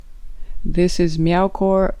This is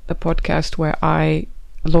Meowcore, the podcast where I,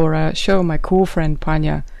 Laura, show my cool friend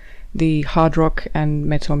Panya the hard rock and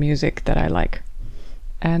metal music that I like.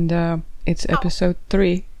 And it's episode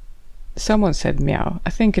 3. Someone said meow. I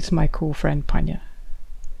think it's my cool friend Panya.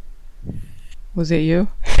 Was it you?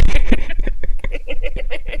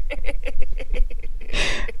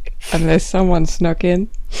 Unless someone snuck in.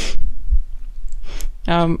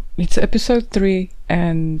 It's episode 3,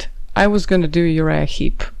 and I was gonna do Uriah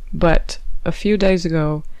Heep, but a few days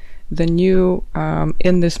ago, the new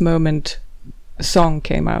In This Moment song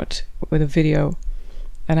came out with a video,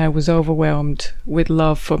 and I was overwhelmed with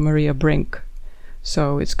love for Maria Brink.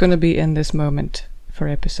 So it's gonna be In This Moment for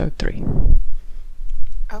episode 3.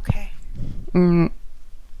 Okay.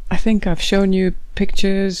 I think I've shown you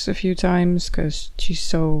pictures a few times because she's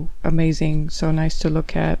so amazing, so nice to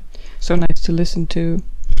look at, so nice to listen to.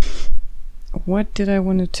 What did I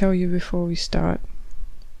want to tell you before we start?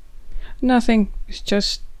 Nothing. It's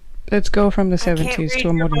just, let's go from the 70s to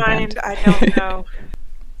a modern band. I don't know.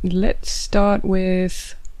 Let's start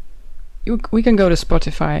with... We can go to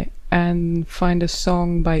Spotify and find a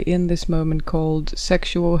song by In This Moment called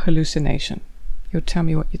Sexual Hallucination. You'll tell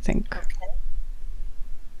me what you think. Okay.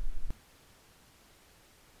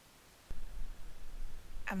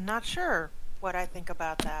 I'm not sure what I think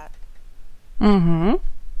about that.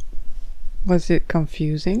 Was it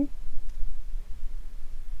confusing?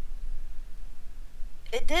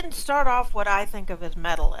 It didn't start off what I think of as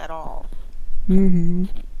metal at all. It's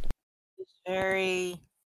very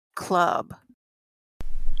club.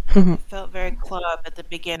 It felt very club at the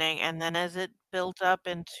beginning, and then as it built up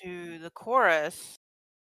into the chorus,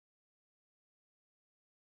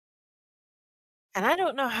 and I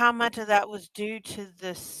don't know how much of that was due to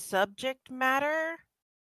the subject matter,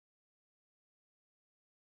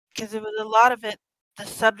 because it was a lot of it, the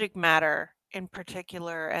subject matter in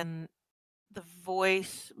particular, and the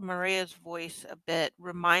voice, Maria's voice a bit,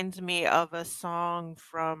 reminds me of a song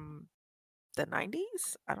from the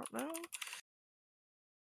 90s? I don't know.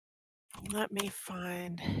 Let me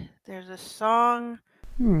find. There's a song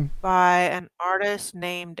by an artist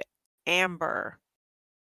named Amber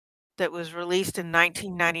that was released in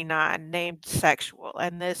 1999 named Sexual,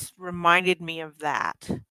 and this reminded me of that.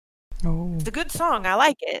 Oh. It's a good song. I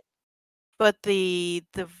like it. But the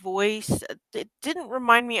voice, it didn't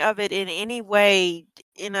remind me of it in any way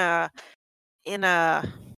in a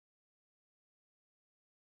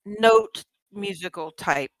note musical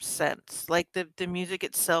type sense. Like the music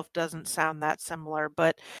itself doesn't sound that similar,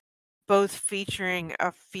 but both featuring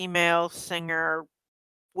a female singer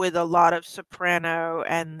with a lot of soprano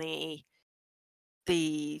and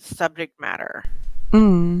the subject matter.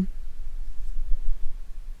 I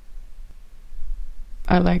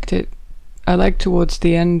liked it. I like towards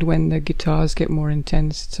the end when the guitars get more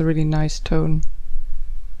intense. It's a really nice tone.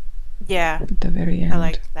 Yeah. At the very end. I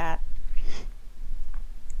liked that.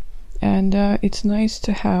 And it's nice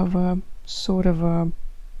to have a sort of a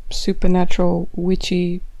supernatural,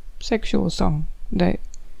 witchy, sexual song that,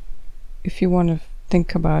 if you want to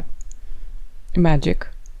think about magic,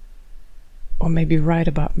 or maybe write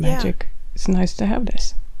about magic, it's nice to have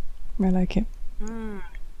this. I like it.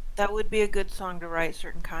 That would be a good song to write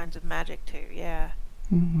certain kinds of magic to, yeah.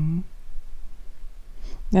 And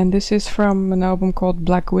this is from an album called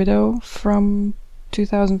Black Widow from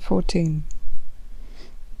 2014.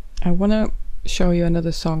 I want to show you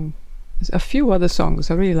another song. There's a few other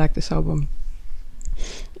songs. I really like this album.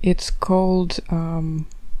 It's called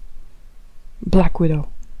Black Widow.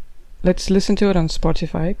 Let's listen to it on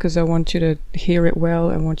Spotify because I want you to hear it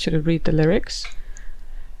well. I want you to read the lyrics.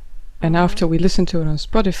 And after we listen to it on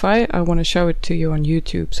Spotify, I want to show it to you on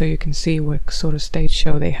YouTube so you can see what sort of stage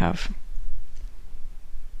show they have.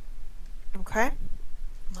 Okay.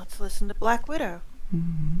 Let's listen to Black Widow.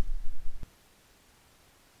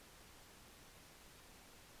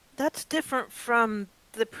 That's different from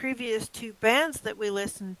the previous 2 bands that we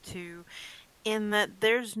listened to in that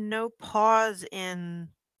there's no pause in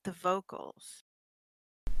the vocals.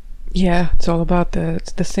 Yeah, it's all about the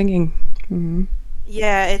singing.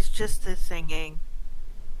 Yeah, it's just the singing.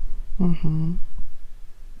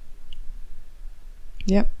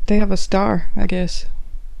 Yep, they have a star, I guess.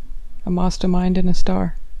 A mastermind and a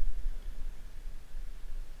star.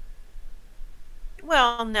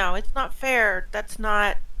 Well, no, it's not fair. That's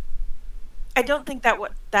not... I don't think that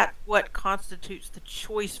what constitutes the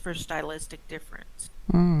choice for stylistic difference.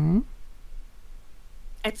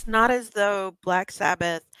 It's not as though Black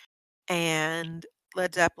Sabbath and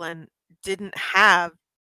Led Zeppelin didn't have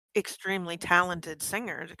extremely talented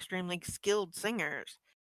singers, extremely skilled singers.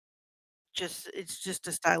 It's just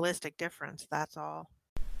a stylistic difference, that's all.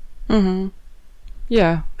 Mm-hmm.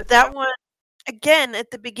 Yeah. But that one, again,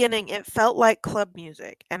 at the beginning, it felt like club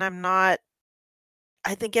music, and I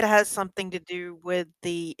think it has something to do with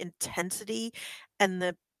the intensity and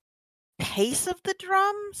the pace of the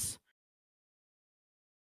drums.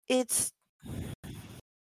 It's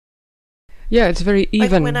Yeah, it's very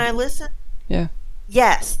like when even. I listen. Yeah.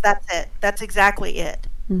 Yes, that's it. That's exactly it.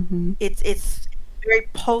 Mm-hmm. It's very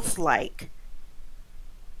pulse-like.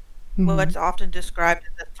 Mm-hmm. What's often described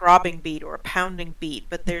as a throbbing beat or a pounding beat,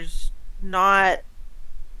 but not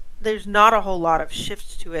there's not a whole lot of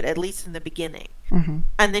shifts to it, at least in the beginning. Mm-hmm.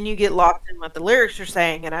 And then you get lost in what the lyrics are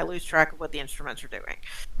saying, and I lose track of what the instruments are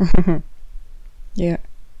doing. Yeah.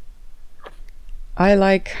 I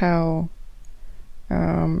like how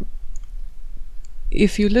um,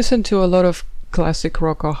 if you listen to a lot of classic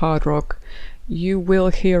rock or hard rock, you will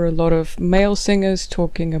hear a lot of male singers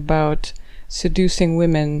talking about seducing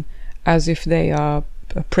women as if they are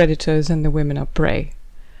predators and the women are prey.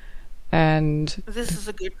 And This is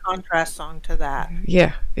a good contrast song to that.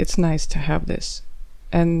 yeah, it's nice to have this.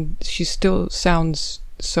 And she still sounds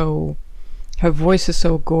so, her voice is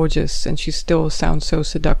so gorgeous and she still sounds so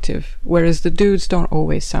seductive. Whereas the dudes don't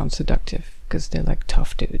always sound seductive because they're like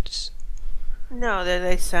tough dudes. No,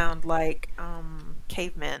 they sound like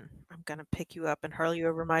cavemen. I'm gonna pick you up and hurl you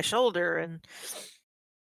over my shoulder,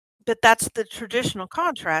 but that's the traditional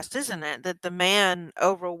contrast, isn't it? That the man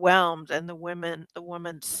overwhelms and the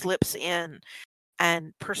woman slips in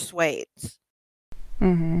and persuades.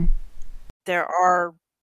 Mm-hmm. There are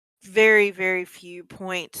very, very few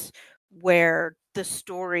points where the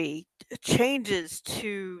story changes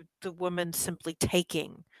to the woman simply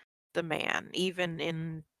taking the man.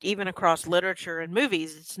 Even across literature and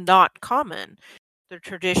movies, it's not common. The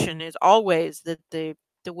tradition is always that the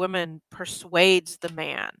woman persuades the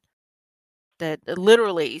man. That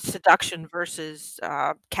literally seduction versus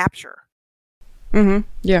capture. Mm-hmm.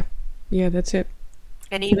 Yeah. Yeah, that's it.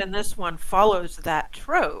 And even this one follows that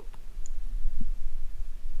trope.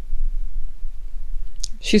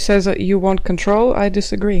 She says that you want control. I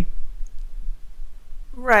disagree.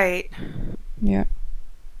 Right. Yeah.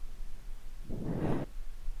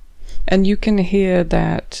 And you can hear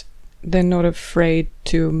that they're not afraid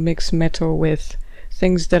to mix metal with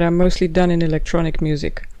things that are mostly done in electronic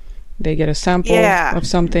music. They get a sample of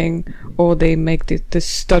something, or they make this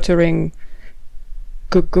stuttering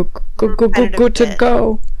good to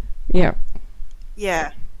go. Yeah.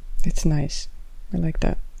 Yeah. It's nice. I like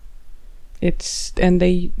that. And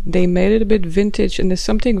they made it a bit vintage, and there's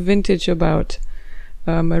something vintage about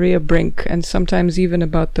Maria Brink, and sometimes even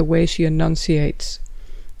about the way she enunciates.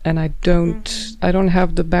 And I don't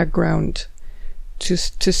have the background to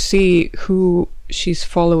see who she's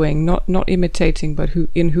following, not imitating, but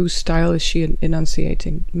in whose style is she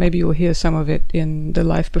enunciating. Maybe you'll hear some of it in the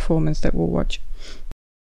live performance that we'll watch.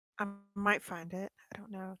 I might find it. I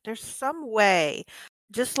don't know. There's some way,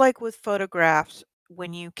 just like with photographs,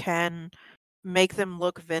 when you can make them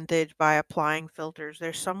look vintage by applying filters,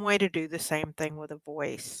 there's some way to do the same thing with a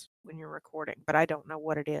voice when you're recording, but I don't know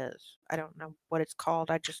what it is. I don't know what it's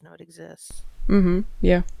called. I just know it exists. Mm-hmm.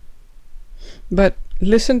 Yeah. But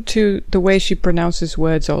listen to the way she pronounces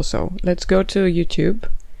words also. Let's go to YouTube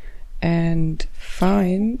and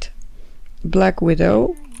find Black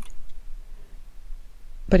Widow.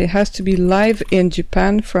 But it has to be live in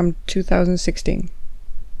Japan from 2016.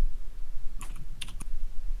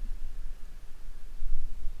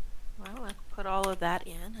 Well, let's put all of that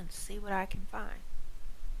in and see what I can find.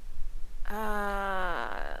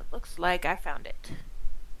 Looks like I found it.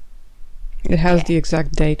 It has the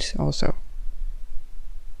exact date also.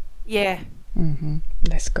 Yeah. Mm-hmm.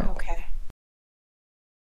 Let's go. Okay.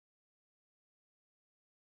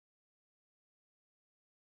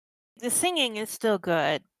 The singing is still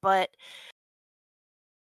good, but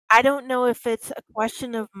I don't know if it's a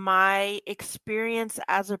question of my experience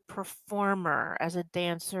as a performer, as a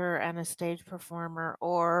dancer and a stage performer,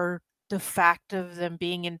 or the fact of them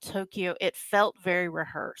being in Tokyo. It felt very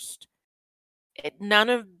rehearsed. None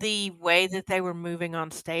of the way that they were moving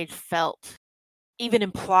on stage felt even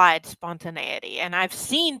implied spontaneity. And I've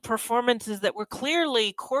seen performances that were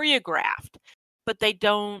clearly choreographed, but they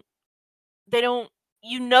don't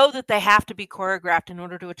you know that they have to be choreographed in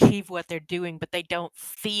order to achieve what they're doing, but they don't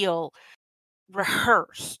feel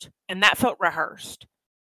rehearsed, and that felt rehearsed.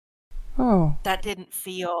 Oh. That didn't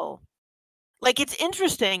feel like it's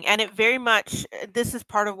interesting, and it very much this is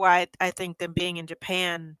part of why I think them being in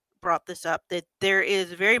Japan brought this up, that there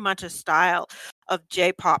is very much a style of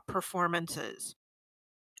J-pop performances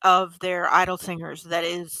of their idol singers that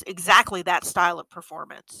is exactly that style of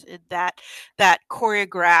performance. That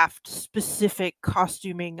choreographed, specific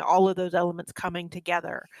costuming, all of those elements coming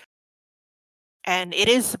together. And it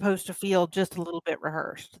is supposed to feel just a little bit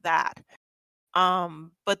rehearsed, that.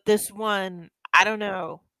 But this one, I don't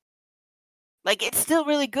know. Like, it's still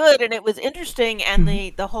really good, and it was interesting, and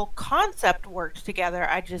the whole concept worked together.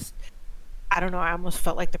 I don't know, I almost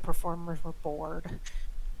felt like the performers were bored.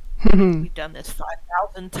 We've done this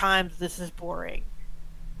 5,000 times, this is boring.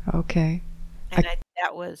 Okay. And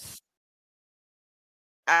that was,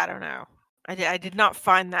 I don't know. I did not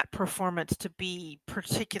find that performance to be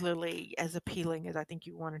particularly as appealing as I think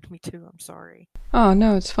you wanted me to. I'm sorry. Oh,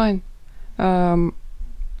 no, it's fine. I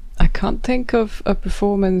can't think of a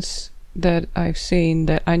performance that I've seen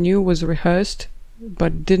that I knew was rehearsed,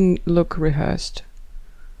 but didn't look rehearsed.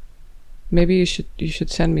 Maybe you should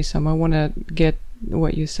send me some. I want to get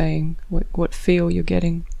what you're saying, what feel you're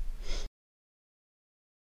getting.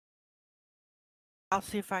 I'll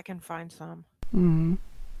see if I can find some. Mm-hmm.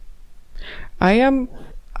 I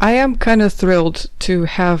am kind of thrilled to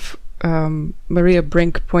have Maria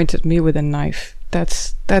Brink point at me with a knife.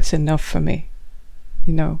 That's enough for me.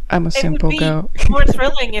 You know, I'm a simple girl. It would be more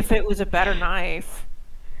thrilling if it was a better knife.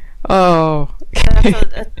 Oh. That's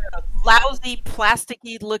a lousy,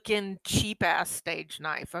 plasticky looking, cheap ass stage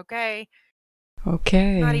knife, okay?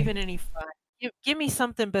 Okay. Not even any fun. Give me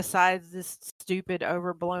something besides this stupid,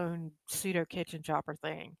 overblown pseudo kitchen chopper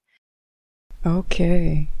thing.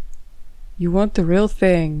 Okay. You want the real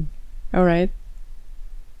thing. Alright.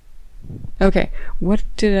 Okay. What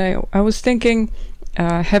did I was thinking,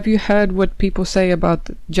 have you heard what people say about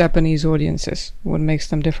the Japanese audiences? What makes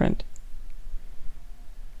them different?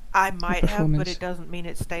 I might have, but it doesn't mean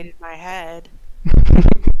it stayed in my head.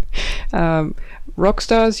 Rock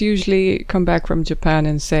stars usually come back from Japan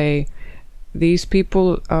and say, these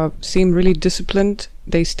people seem really disciplined.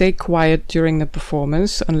 They stay quiet during the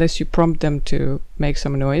performance unless you prompt them to make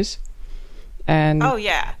some noise. And oh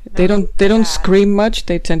yeah, they don't scream much.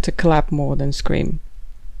 They tend to clap more than scream.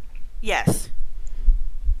 Yes.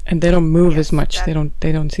 And they don't move as much. They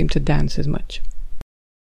don't seem to dance as much.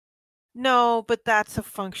 No, but that's a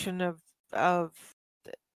function of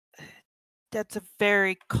that's a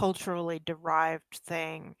very culturally derived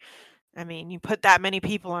thing. I mean, you put that many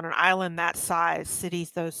people on an island that size,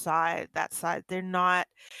 cities that size,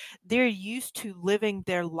 they're used to living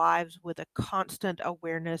their lives with a constant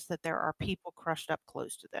awareness that there are people crushed up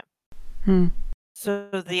close to them. So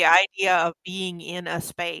the idea of being in a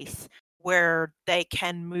space where they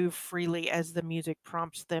can move freely as the music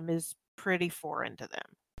prompts them is pretty foreign to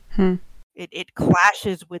them. It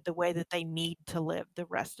clashes with the way that they need to live the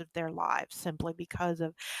rest of their lives simply because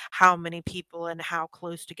of how many people and how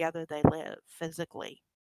close together they live physically.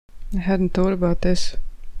 I hadn't thought about this,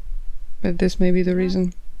 but this may be the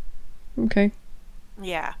reason. Okay.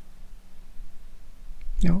 Yeah.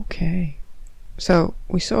 Okay. So,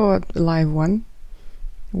 we saw a live one.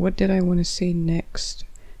 What did I want to see next?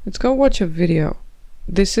 Let's go watch a video.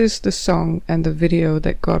 This is the song and the video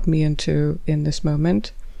that got me in this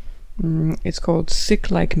moment. It's called Sick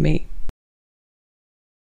Like Me.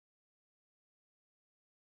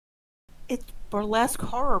 It's burlesque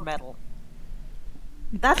horror metal.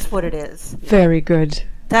 That's what it is. Very good.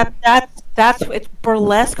 It's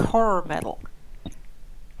burlesque horror metal.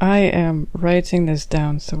 I am writing this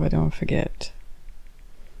down so I don't forget.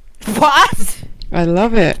 What? I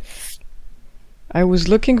love it. I was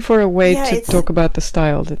looking for a way to talk about the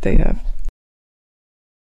style that they have.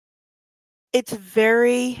 It's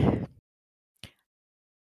very...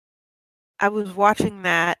 I was watching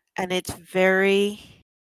that, and it's very...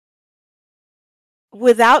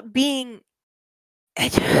 Without being...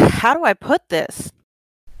 How do I put this?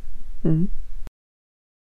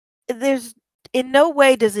 There's... In no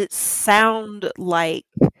way does it sound like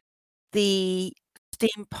the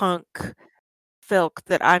steampunk filk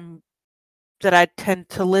that I tend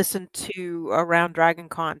to listen to around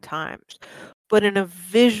DragonCon times. But in a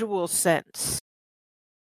visual sense,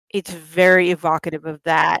 it's very evocative of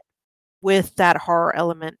that, with that horror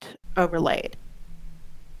element overlaid.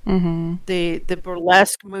 The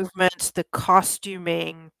burlesque movements, the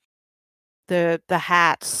costuming, the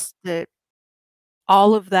hats,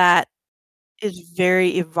 all of that is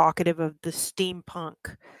very evocative of the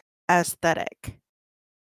steampunk aesthetic.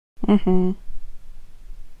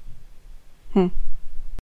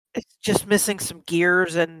 It's just missing some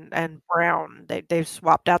gears and brown. They've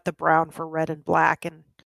swapped out the brown for red and black, and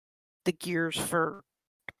the gears for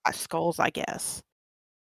skulls, I guess.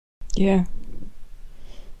 Yeah.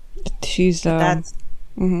 She's that's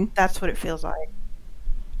what it feels like.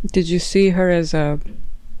 Did you see her as a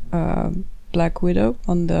Black Widow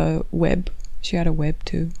on the web. She had a web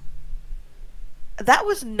too. That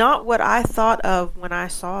was not what I thought of when I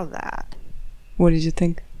saw that. What did you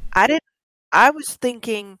think? I was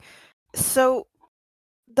thinking, so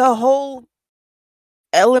the whole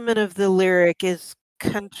element of the lyric is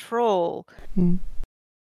control,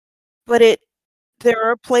 but there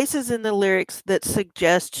are places in the lyrics that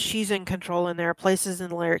suggest she's in control, and there are places in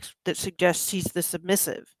the lyrics that suggest she's the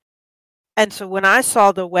submissive. And so when I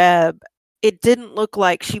saw the web, it didn't look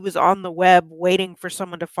like she was on the web waiting for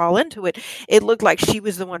someone to fall into it. It looked like she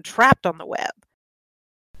was the one trapped on the web.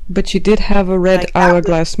 But she did have a red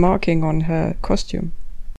hourglass marking on her costume.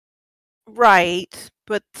 Right,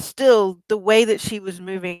 but still, the way that she was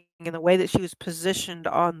moving and the way that she was positioned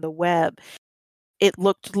on the web, it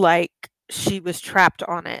looked like she was trapped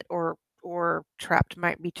on it, or trapped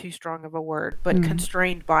might be too strong of a word, but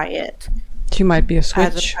constrained by it. She might be a switch.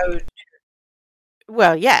 As opposed to,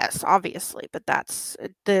 well, yes, obviously, but that's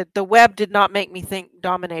the web did not make me think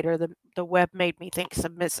dominator. The web made me think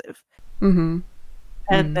submissive. And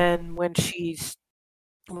then when she's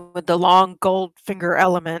with the long gold finger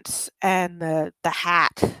elements and the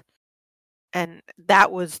hat, and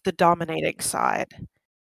that was the dominating side,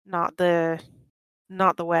 not the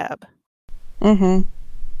web.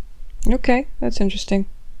 Okay, that's interesting.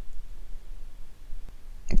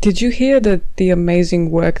 Did you hear the amazing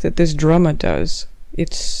work that this drummer does?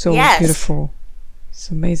 It's so beautiful. It's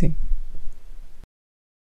amazing.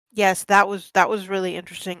 Yes, that was really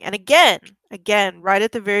interesting. And again, right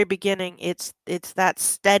at the very beginning, it's that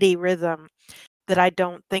steady rhythm that I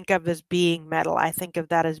don't think of as being metal. I think of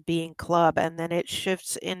that as being club, and then it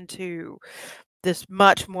shifts into this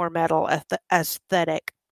much more metal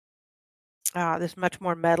aesthetic, this much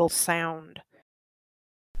more metal sound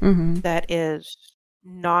that is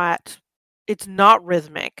not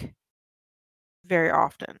rhythmic very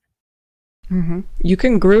often. You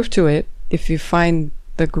can groove to it if you find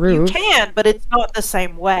the groove. You can, but it's not the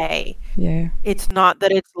same way. Yeah. It's not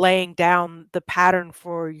that it's laying down the pattern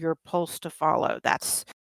for your pulse to follow. That's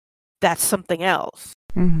something else.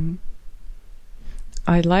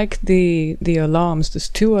 I like the alarms. There's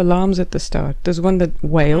 2 alarms at the start. There's one that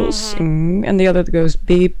wails, and the other that goes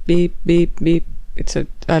beep, beep, beep, beep.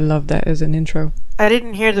 I love that as an intro. I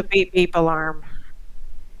didn't hear the beep, beep alarm.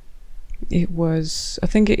 It was, I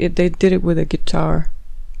think they did it with a guitar.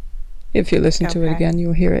 If you listen to it again,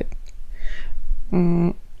 you'll hear it.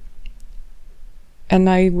 And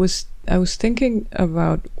I was thinking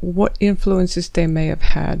about what influences they may have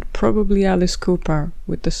had. Probably Alice Cooper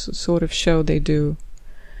with the sort of show they do.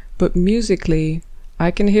 But musically,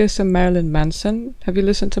 I can hear some Marilyn Manson. Have you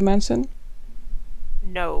listened to Manson?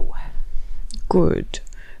 No. Good.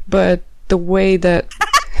 But the way that...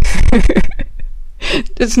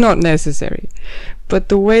 It's not necessary. But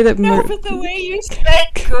the way that... No, but the way you said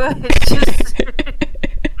good just...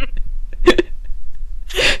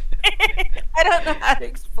 I don't know how to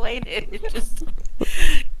explain it. It's just...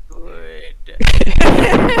 good.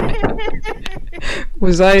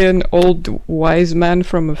 Was I an old wise man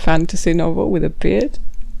from a fantasy novel with a beard?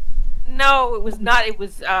 No, it was not. It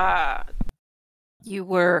was, you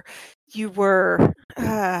were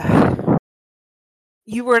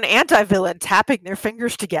an anti-villain tapping their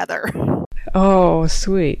fingers together. Oh,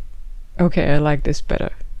 sweet. Okay, I like this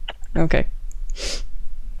better. Okay.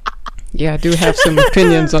 Yeah, I do have some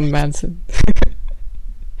opinions on Manson.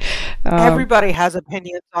 Everybody has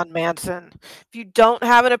opinions on Manson. If you don't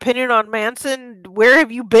have an opinion on Manson, where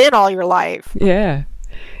have you been all your life? Yeah.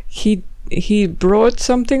 He brought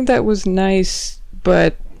something that was nice,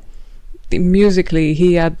 but musically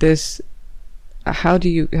he had this... How do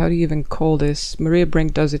you even call this? Maria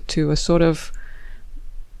Brink does it too. A sort of...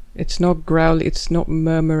 It's not growl, it's not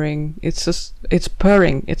murmuring. It's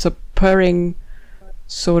purring. It's a purring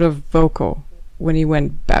sort of vocal when he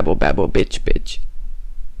went babble, babble, bitch, bitch.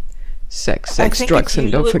 Sex, drugs,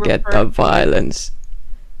 and don't forget the violence.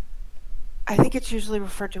 I think it's usually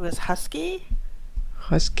referred to as husky.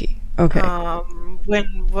 Husky. Okay.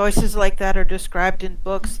 When voices like that are described in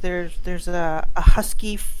books, there's a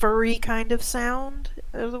husky, furry kind of sound.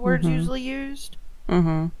 Are the words usually used?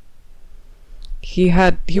 He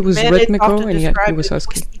was rhythmical and yet he was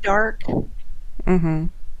husky. Whiskey dark.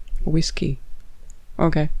 Whiskey.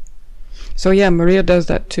 Okay. So yeah, Maria does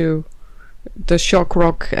that too. The shock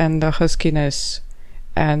rock and the huskiness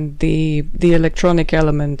and the electronic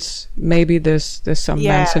elements. Maybe there's some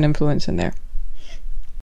Manson influence in there.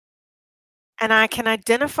 And I can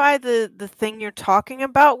identify the thing you're talking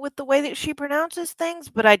about with the way that she pronounces things,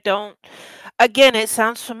 but I don't... Again, it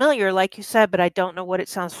sounds familiar, like you said, but I don't know what it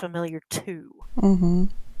sounds familiar to.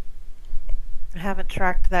 I haven't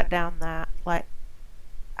tracked that down like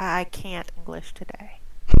I can't English today.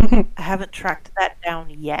 I haven't tracked that down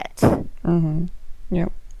yet. Mm-hmm.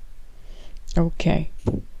 Yep. Okay.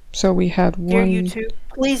 So we had Dear one. YouTube,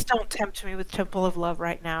 please don't tempt me with Temple of Love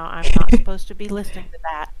right now. I'm not supposed to be listening to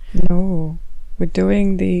that. No, we're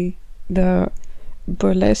doing the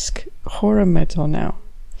burlesque horror metal now.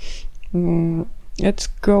 Let's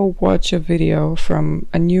go watch a video from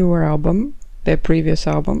a newer album, their previous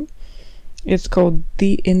album. It's called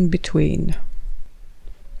The In Between.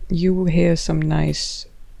 You will hear some nice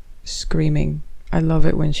screaming. I love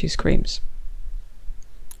it when she screams.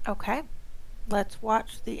 Okay, let's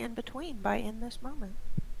watch The In Between by In This Moment.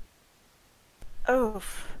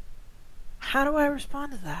 Oof. How do I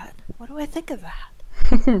respond to that? What do I think of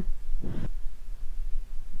that?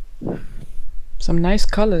 Some nice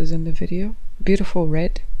colors in the video. Beautiful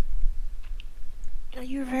red.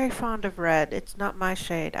 You're very fond of red. It's not my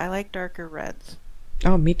shade. I like darker reds.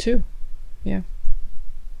 Oh, me too. Yeah.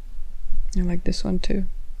 I like this one too.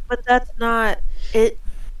 But that's not it.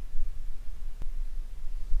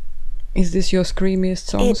 Is this your screamiest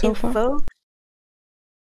song so far?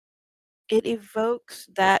 It evokes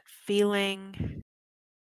that feeling.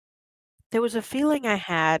 There was a feeling I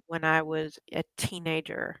had when I was a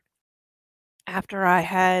teenager after I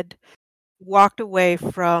had walked away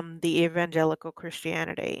from the evangelical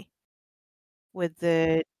Christianity with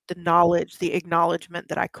the knowledge, the acknowledgement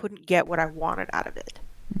that I couldn't get what I wanted out of it.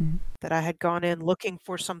 That I had gone in looking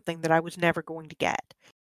for something that I was never going to get.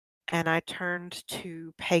 And I turned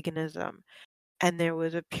to paganism. And there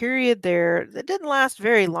was a period there that didn't last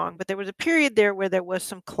very long, but there was a period there where there was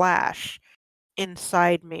some clash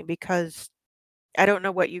inside me because I don't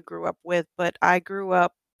know what you grew up with, but I grew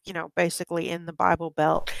up, basically in the Bible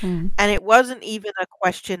Belt. And it wasn't even a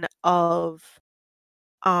question of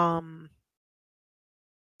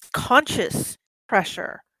conscious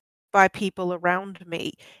pressure by people around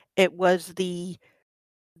me. It was the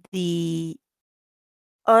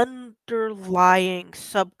underlying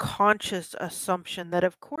subconscious assumption that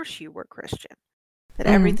of course you were Christian, that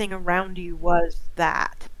everything around you was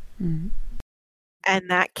that. And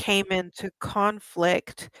that came into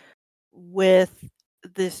conflict with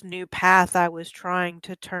this new path I was trying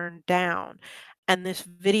to turn down. And this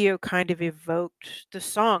video kind of evoked, the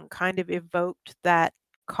song kind of evoked that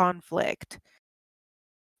conflict,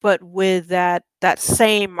 but with that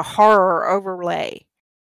same horror overlay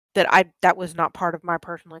that was not part of my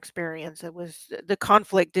personal experience. It was the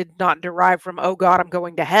conflict did not derive from, oh God, I'm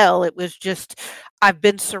going to hell. It was just, I've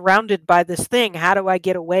been surrounded by this thing. How do I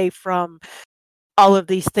get away from all of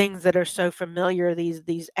these things that are so familiar,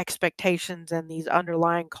 these expectations and these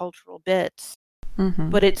underlying cultural bits?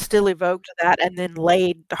 But it still evoked that and then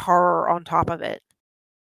laid the horror on top of it.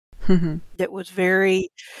 That was very,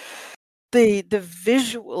 the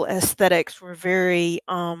visual aesthetics were very,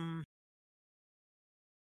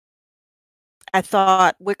 I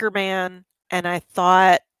thought Wicker Man, and I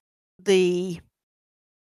thought the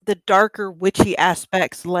darker witchy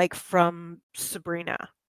aspects like from Sabrina,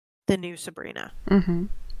 the new Sabrina.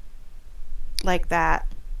 Like that.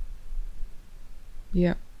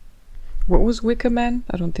 Yeah. What was Wicker Man?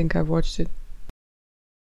 I don't think I've watched it.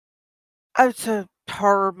 It's a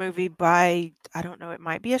horror movie by, I don't know, it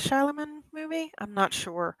might be a Shyamalan movie. I'm not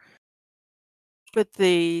sure. But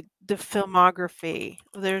the filmography,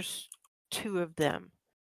 there's 2 of them.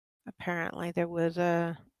 Apparently there was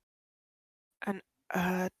an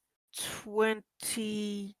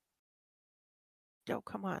 20 oh,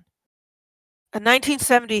 come on. A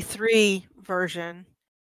 1973 version.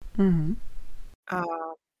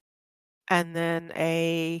 And then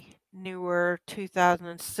a newer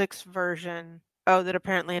 2006 version. Oh, that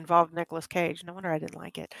apparently involved Nicolas Cage. No wonder I didn't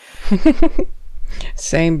like it.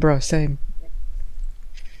 Same, bro, same.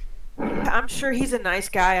 I'm sure he's a nice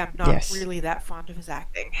guy. I'm not really that fond of his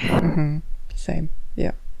acting. Same,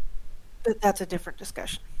 yeah. But that's a different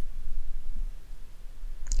discussion.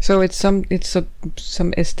 So it's some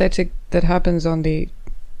aesthetic that happens on the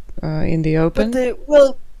in the open. But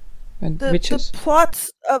witches?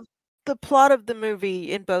 The plot of the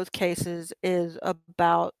movie in both cases is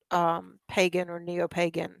about pagan or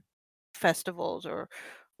neo-pagan festivals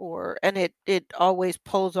or and it always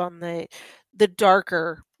pulls on the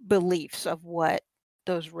darker beliefs of what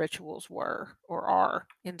those rituals were or are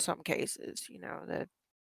in some cases,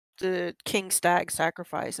 the king stag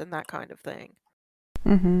sacrifice and that kind of thing.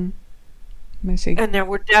 I see. And there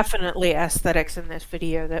were definitely aesthetics in this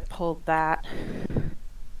video that pulled that.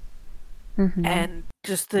 And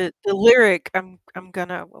just the lyric, I'm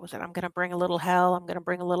gonna bring a little hell, I'm gonna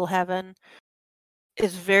bring a little heaven,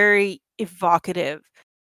 is very evocative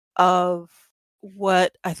of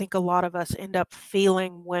what I think a lot of us end up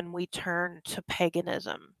feeling when we turn to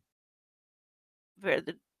paganism.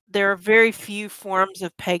 There are very few forms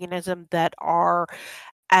of paganism that are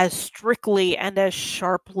as strictly and as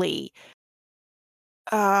sharply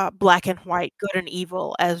black and white, good and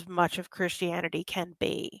evil, as much of Christianity can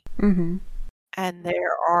be. Mm-hmm. And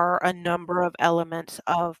there are a number of elements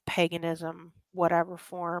of paganism, whatever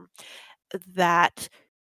form, that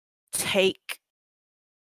take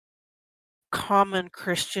common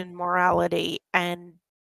Christian morality and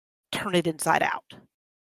turn it inside out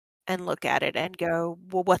and look at it and go,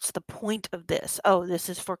 well, what's the point of this? Oh, this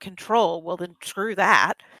is for control. Well, then screw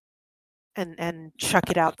that and chuck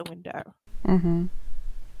it out the window. Mm-hmm.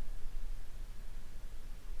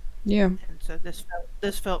 Yeah. And so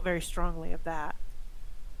this felt very strongly of that.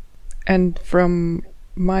 And from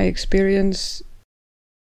my experience,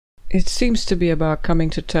 it seems to be about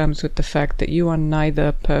coming to terms with the fact that you are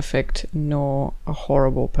neither perfect nor a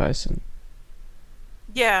horrible person.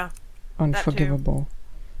 Yeah. Unforgivable.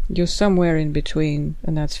 You're somewhere in between,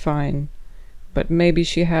 and that's fine. But maybe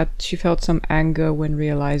she felt some anger when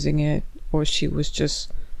realizing it, or she was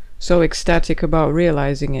just so ecstatic about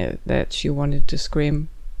realizing it that she wanted to scream.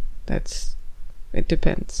 It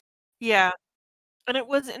depends. Yeah. And it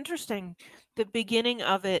was interesting. The beginning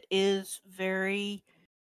of it is very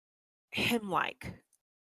hymn-like.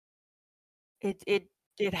 It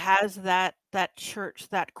has that church,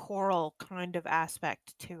 that choral kind of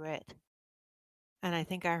aspect to it. And I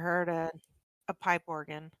think I heard a pipe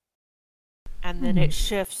organ. And then it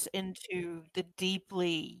shifts into the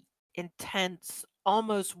deeply intense,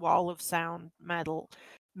 almost wall of sound metal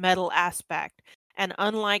aspect. And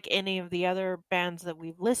unlike any of the other bands that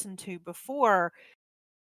we've listened to before,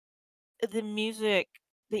 the music,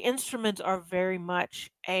 the instruments are very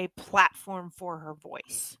much a platform for her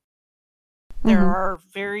voice. There are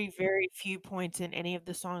very, very few points in any of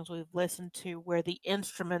the songs we've listened to where the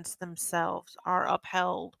instruments themselves are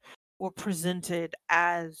upheld or presented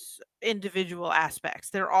as individual aspects.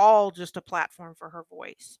 They're all just a platform for her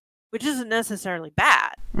voice, which isn't necessarily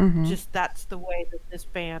bad. Just that's the way that this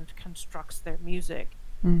band constructs their music.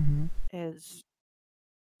 Is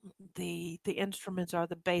the instruments are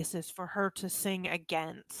the basis for her to sing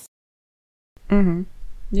against.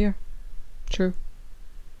 Yeah, true.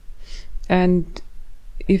 And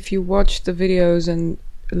if you watch the videos and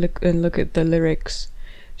look at the lyrics,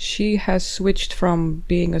 she has switched from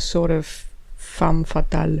being a sort of femme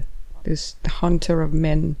fatale, this hunter of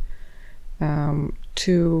men,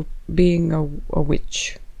 to being a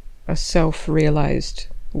witch, a self-realized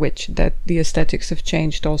witch. That the aesthetics have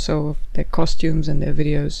changed also of their costumes and their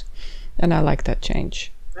videos, and I like that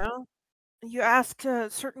change. Well, you ask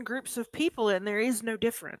certain groups of people, and there is no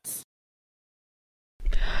difference.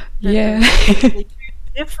 Yeah. The two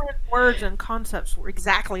different words and concepts were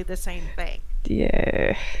exactly the same thing.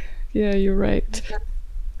 Yeah, you're right.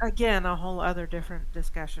 Again, a whole other different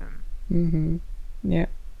discussion. Yeah.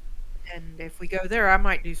 And if we go there, I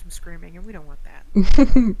might do some screaming, and we don't want that.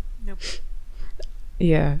 Nope.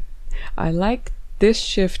 Yeah. I like this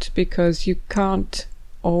shift because you can't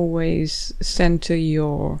always center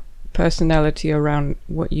your personality around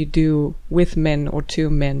what you do with men or to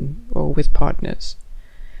men or with partners.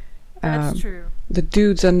 That's true. The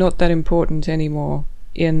dudes are not that important anymore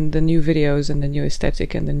in the new videos and the new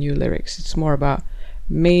aesthetic and the new lyrics. It's more about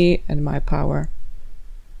me and my power.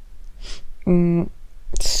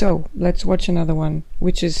 So let's watch another one,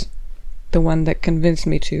 which is the one that convinced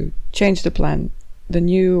me to change the plan. The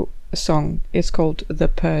new song is called The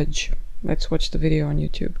Purge. Let's watch the video on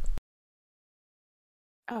YouTube.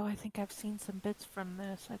 Oh, I think I've seen some bits from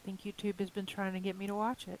this. I think YouTube has been trying to get me to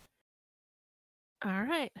watch it. All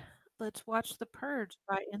right, let's watch The Purge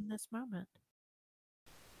by In This Moment.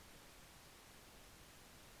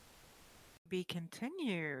 Be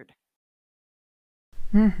continued.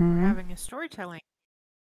 We're having a storytelling.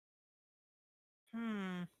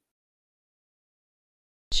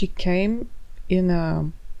 She came in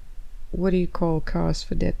a, what do you call cars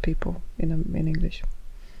for dead people in English?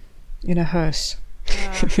 In a hearse.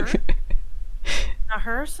 A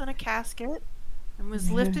hearse and a casket, and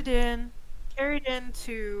was lifted in, carried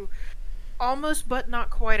into almost but not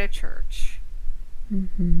quite a church.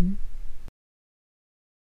 And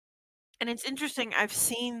it's interesting, I've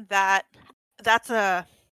seen that that's a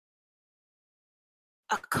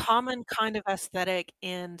common kind of aesthetic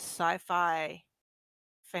in sci-fi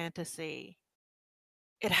fantasy.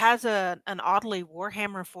 It has an oddly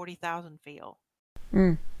Warhammer 40,000 feel.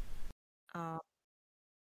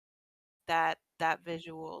 That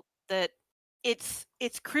visual, that it's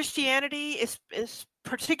Christianity, is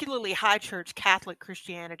particularly high church Catholic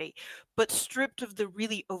Christianity, but stripped of the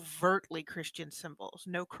really overtly Christian symbols,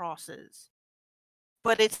 no crosses.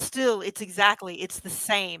 But it's the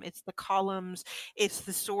same. It's the columns, it's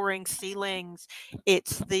the soaring ceilings,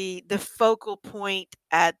 it's the focal point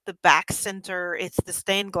at the back center, it's the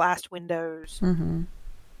stained glass windows, Mm-hmm.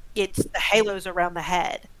 it's the halos around the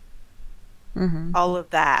head, Mm-hmm. all of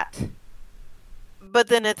that. But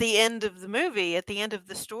then at the end of the movie, at the end of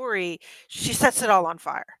the story, she sets it all on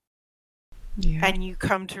fire. Yeah. And you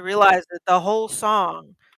come to realize that the whole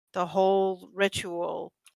song, the whole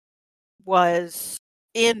ritual was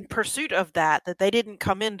in pursuit of that they didn't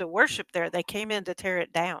come in to worship there, they came in to tear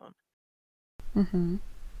it down. Mm-hmm.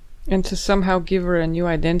 And to somehow give her a new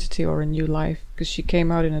identity or a new life, because she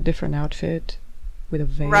came out in a different outfit with a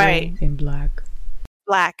veil Right. in black.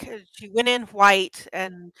 Black. She went in white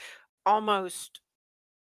and almost,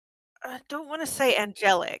 I don't want to say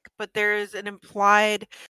angelic, but there is an implied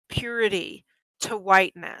purity to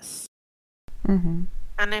whiteness. Mm-hmm.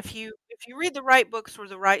 And if you read the right books or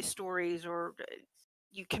the right stories, or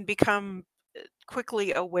you can become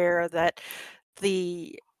quickly aware that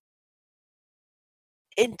the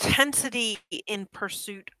intensity in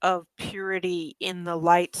pursuit of purity in the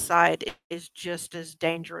light side is just as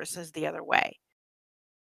dangerous as the other way.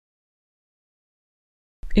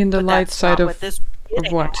 In the But light that's side not what this was of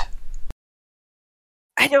getting what? at.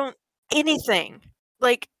 I don't anything.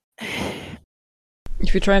 Like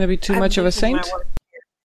If you're trying to be too I'm much of a losing my saint? words here.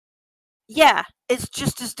 Yeah, it's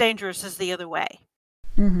just as dangerous as the other way.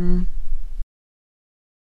 Mm-hmm.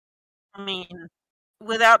 I mean,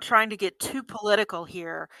 without trying to get too political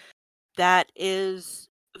here, that is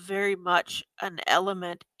very much an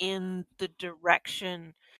element in the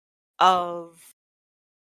direction of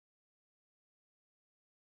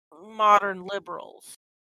modern liberals,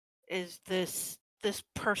 is this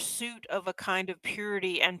pursuit of a kind of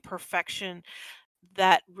purity and perfection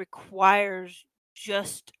that requires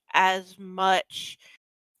just as much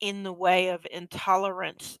in the way of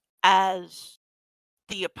intolerance as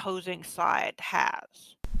the opposing side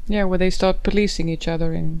has. Yeah, where they start policing each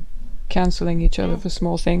other and canceling each other for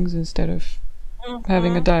small things instead of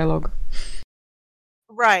having a Mhm. dialogue.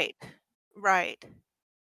 Right. Right.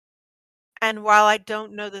 And while I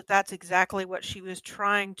don't know that that's exactly what she was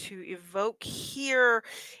trying to evoke here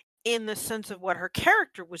in the sense of what her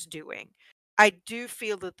character was doing, I do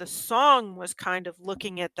feel that the song was kind of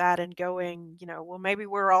looking at that and going, well, maybe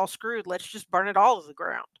we're all screwed. Let's just burn it all to the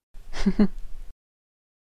ground.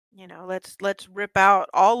 Let's rip out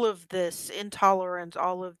all of this intolerance,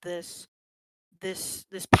 all of this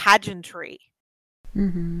pageantry.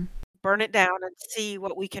 Mm-hmm. Burn it down and see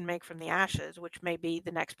what we can make from the ashes, which may be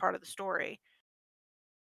the next part of the story.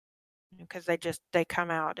 Because they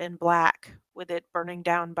come out in black with it burning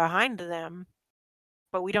down behind them,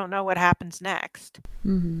 but we don't know what happens next.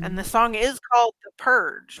 Mm-hmm. And the song is called The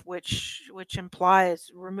Purge, which implies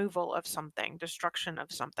removal of something, destruction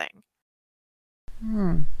of something.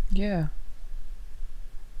 Yeah.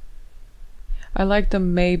 I like the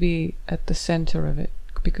maybe at the center of it,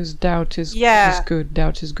 because doubt is good.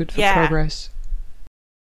 Doubt is good for progress.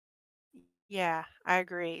 Yeah, I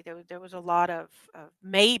agree. There was a lot of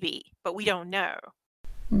maybe, but we don't know.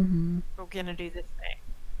 Mm-hmm. We're gonna do this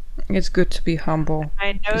thing. It's good to be humble.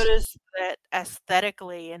 I noticed that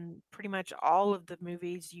aesthetically, in pretty much all of the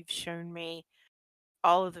movies you've shown me,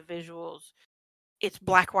 all of the visuals, it's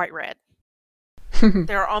black, white, red.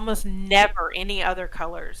 There are almost never any other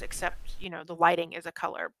colors except, the lighting is a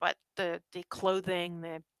color, but the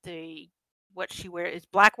clothing, the what she wears is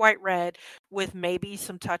black, white, red with maybe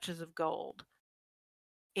some touches of gold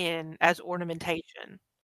in as ornamentation.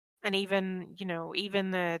 And even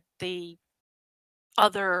the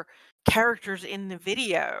other characters in the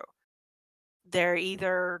video, they're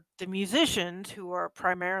either the musicians who are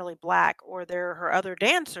primarily black, or they're her other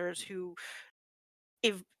dancers who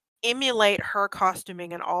ev emulate her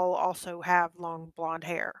costuming and all also have long blonde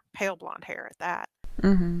hair, pale blonde hair at that.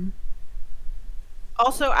 Mm-hmm.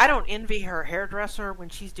 Also, I don't envy her hairdresser when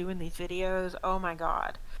she's doing these videos. Oh my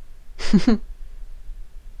god. The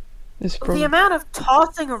amount of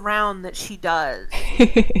tossing around that she does,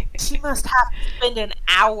 she must have to spend an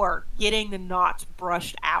hour getting the knots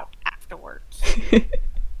brushed out afterwards.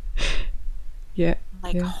 Yeah.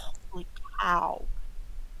 Holy cow.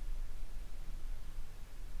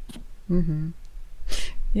 Mm-hmm.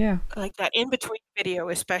 Yeah. Like that in-between video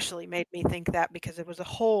especially made me think that, because it was a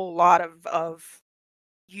whole lot of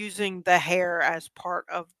using the hair as part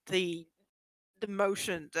of the the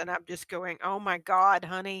motions, and I'm just going, "Oh my god,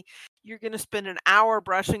 honey, you're gonna spend an hour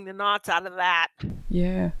brushing the knots out of that."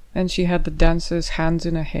 Yeah, and she had the dancer's hands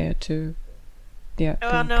in her hair too. Yeah, they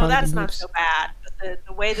Oh were no, part of the that's not so moves. bad. But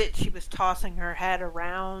the way that she was tossing her head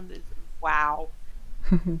around is wow.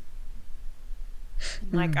 And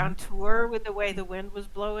like Mm. on tour with the way the wind was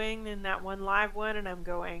blowing in that one live one, and I'm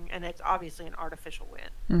going, and it's obviously an artificial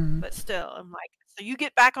wind, Mm. but still, I'm like, so you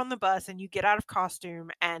get back on the bus and you get out of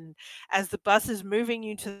costume, and as the bus is moving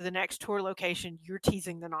you to the next tour location, you're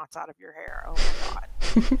teasing the knots out of your hair. Oh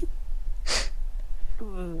my god.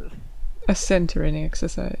 Ugh. A centering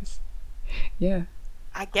exercise. Yeah.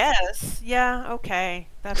 I guess. Yeah, okay.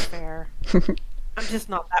 That's fair. I'm just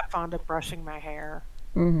not that fond of brushing my hair.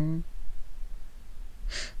 Mm-hmm.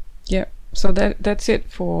 Yeah. So that's it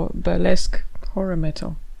for burlesque horror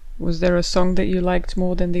metal. Was there a song that you liked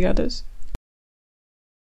more than the others?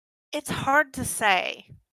 It's hard to say.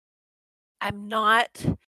 I'm not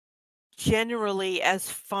generally as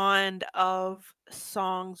fond of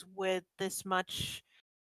songs with this much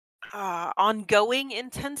ongoing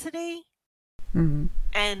intensity. Mm-hmm.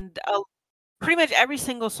 And pretty much every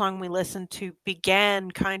single song we listened to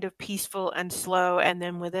began kind of peaceful and slow, and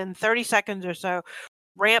then within 30 seconds or so,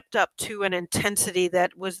 ramped up to an intensity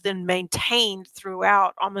that was then maintained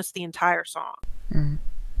throughout almost the entire song. Mm-hmm.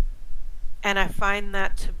 And I find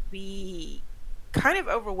that to be kind of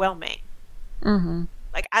overwhelming. Mm-hmm.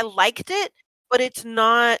 Like, I liked it, but it's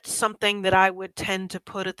not something that I would tend to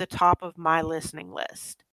put at the top of my listening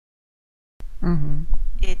list. Mm-hmm.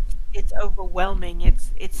 It's overwhelming.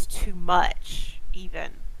 It's too much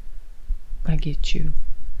even. I get you.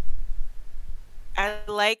 I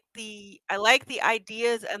like the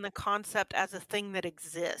ideas and the concept as a thing that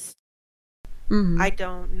exists. Mm-hmm. I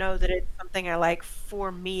don't know that it's something I like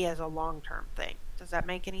for me as a long-term thing. Does that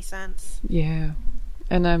make any sense? Yeah.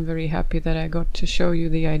 And I'm very happy that I got to show you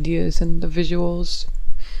the ideas and the visuals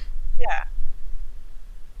Yeah.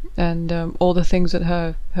 and all the things that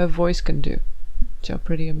her voice can do, which are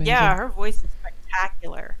pretty amazing. Yeah, her voice is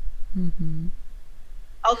spectacular. Mm-hmm.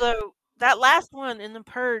 Although that last one in the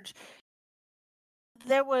Purge,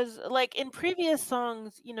 there was like in previous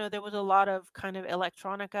songs, there was a lot of kind of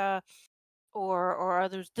electronica or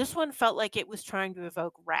others. This one felt like it was trying to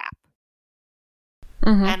evoke rap.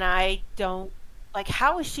 Mm-hmm. And I don't like,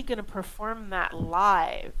 how is she going to perform that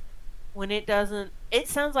live when it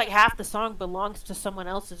sounds like half the song belongs to someone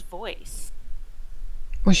else's voice.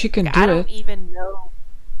 Well, she can Like, do I it. don't even know.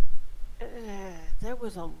 There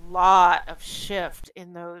was a lot of shift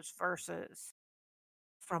in those verses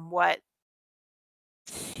from what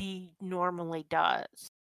she normally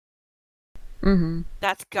does. Mm-hmm.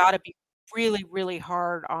 That's got to be really, really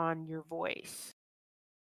hard on your voice.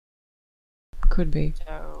 Could be.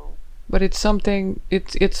 So, But it's something,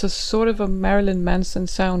 it's a sort of a Marilyn Manson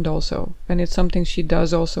sound also, and it's something she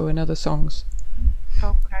does also in other songs.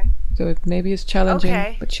 okay. So maybe it's challenging,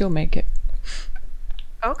 Okay. but she'll make it.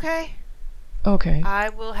 Okay. Okay. I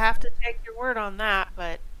will have to take your word on that,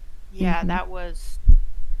 but yeah, Mhm. that was.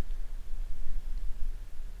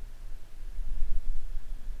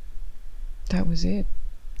 That was it.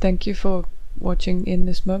 Thank you for watching In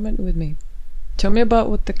This Moment with me. Tell me about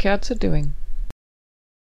what the cats are doing.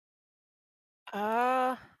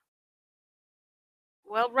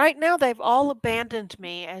 Well, right now they've all abandoned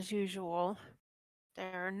me as usual.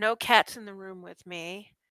 There are no cats in the room with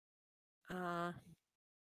me. Uh,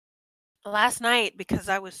 Last night, because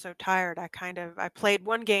I was so tired, I played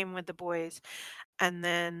one game with the boys and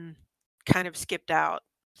then kind of skipped out.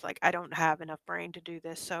 It's like I don't have enough brain to do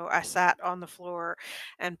this, so I sat on the floor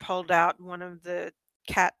and pulled out one of the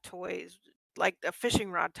cat toys, like a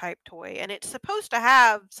fishing rod type toy, and it's supposed to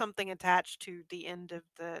have something attached to the end of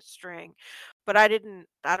the string, but I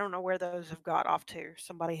don't know where those have got off to.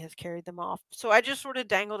 Somebody has carried them off. So I just sort of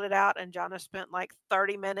dangled it out, and Jana spent like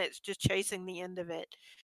 30 minutes just chasing the end of it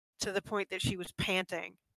to the point that she was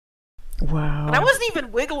panting. And I Wow. wasn't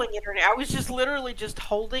even wiggling it or anything. I was just literally just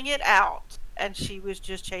holding it out, and she was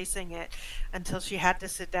just chasing it until she had to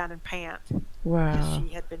sit down and pant because Wow.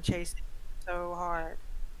 she had been chasing it so hard.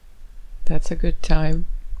 That's a good time.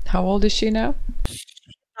 How old is she now?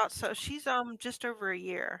 So she's just over a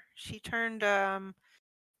year. She turned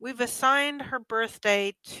we've assigned her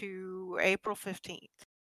birthday to April 15th.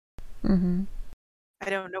 Mm-hmm. I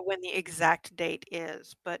don't know when the exact date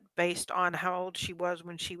is, but based on how old she was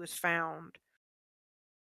when she was found.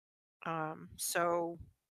 So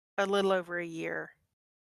a little over a year.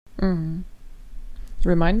 Mm-hmm.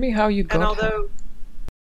 Remind me how you And got her. although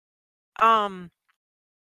um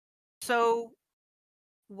so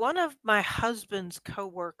one of my husband's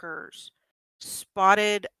coworkers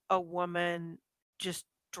spotted a woman just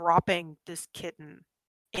dropping this kitten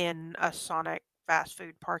in a Sonic fast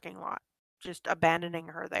food parking lot, just abandoning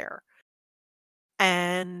her there.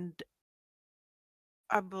 And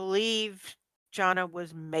I believe Jana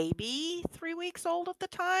was maybe 3 weeks old at the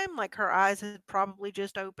time, like, her eyes had probably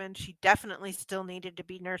just opened, she definitely still needed to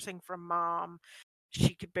be nursing from mom,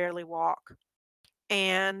 she could barely walk.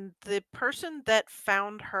 And the person that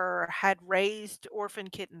found her had raised orphan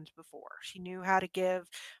kittens before. She knew how to give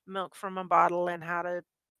milk from a bottle and how to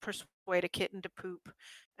persuade a kitten to poop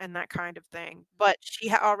and that kind of thing. But she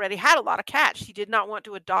already had a lot of cats. She did not want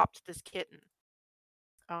to adopt this kitten.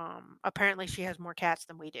 Apparently, she has more cats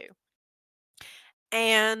than we do.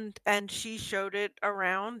 And she showed it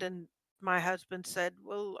around, and my husband said,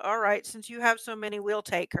 "Well, all right, since you have so many, we'll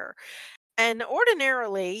take her." And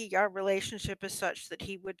ordinarily, our relationship is such that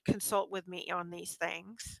he would consult with me on these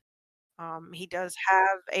things. He does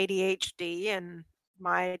have ADHD, and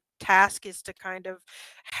my task is to kind of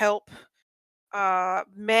help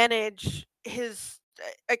manage his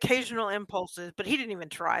occasional impulses. But he didn't even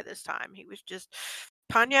try this time. He was just,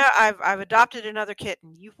 Panya, I've adopted another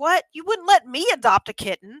kitten. You what? You wouldn't let me adopt a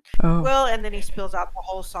kitten? Oh. Well, and then he spills out the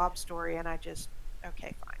whole sob story, and I just,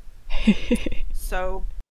 okay, fine. So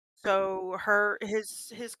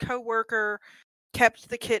his coworker kept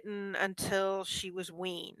the kitten until she was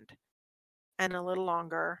weaned and a little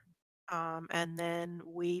longer. And then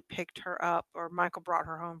we picked her up, or Michael brought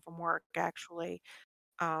her home from work actually,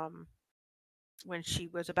 um, when she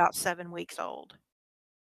was about 7 weeks old,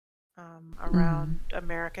 around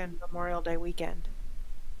American Memorial Day weekend.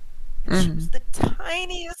 And she was the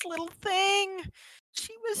tiniest little thing.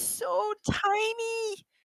 She was so tiny,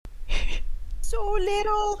 so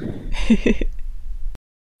little.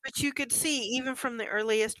 But you could see, even from the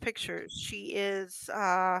earliest pictures, she is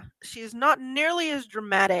not nearly as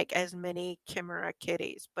dramatic as many Chimera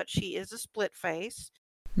kitties, but she is a split face.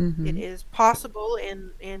 It is possible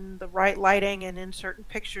in the right lighting and in certain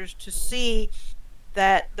pictures to see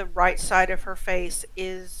that the right side of her face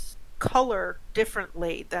is colored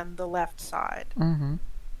differently than the left side.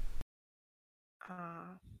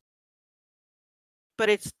 But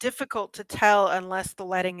it's difficult to tell unless the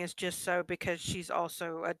lighting is just so, because she's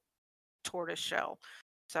also a tortoise shell.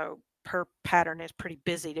 So her pattern is pretty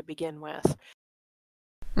busy to begin with.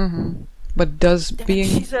 But does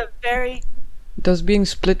she's a very... Does being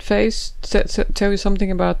split face tell you something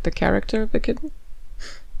about the character of the kitten?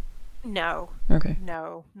 No. Okay.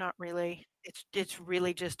 No, not really. It's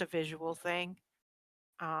really just a visual thing.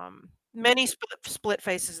 Many split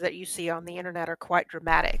faces that you see on the internet are quite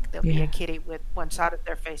dramatic. There'll be a kitty with one side of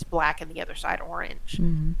their face black and the other side orange.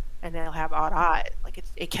 And they'll have odd eyes. Like,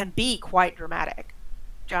 it can be quite dramatic.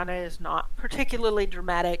 Jana is not particularly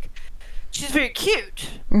dramatic. She's very cute,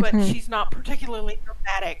 but she's not particularly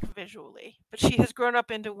dramatic visually. But she has grown up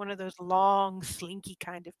into one of those long, slinky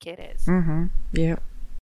kind of kitties. Yeah.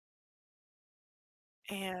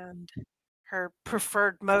 And her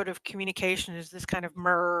preferred mode of communication is this kind of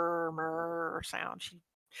murr sound.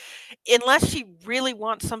 Unless she really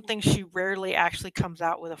wants something, she rarely actually comes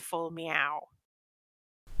out with a full meow.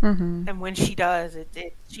 And when she does,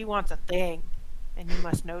 she wants a thing, and you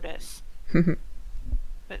must notice.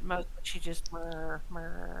 But mostly she just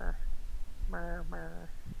murr.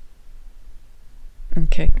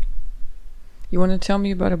 Okay. You want to tell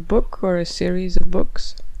me about a book or a series of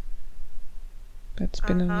books that's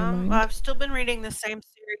been on your mind? Well, I've still been reading the same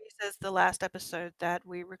series as the last episode that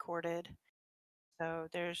we recorded. So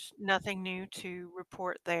there's nothing new to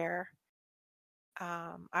report there.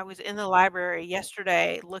 I was in the library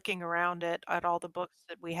yesterday looking around at all the books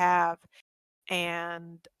that we have,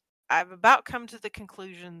 and I've about come to the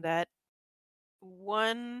conclusion that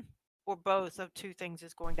one or both of two things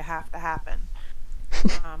is going to have to happen.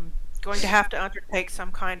 Going to have to undertake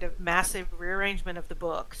some kind of massive rearrangement of the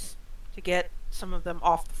books to get some of them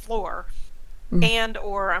off the floor, and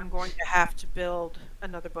or I'm going to have to build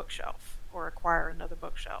another bookshelf or acquire another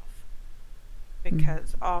bookshelf,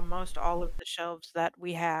 because almost all of the shelves that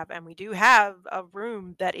we have, and we do have a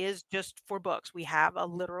room that is just for books. We have a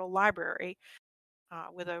literal library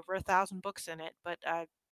with over 1,000 books in it, but I've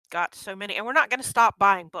got so many, and we're not going to stop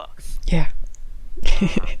buying books. Yeah.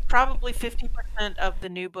 Probably 50% of the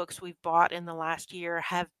new books we've bought in the last year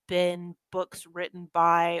have been books written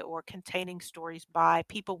by or containing stories by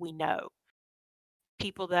people we know.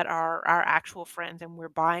 People that are our actual friends, and we're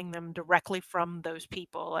buying them directly from those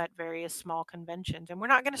people at various small conventions, and we're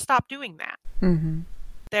not going to stop doing that.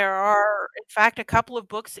 There are, in fact, a couple of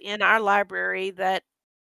books in our library that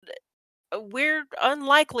we're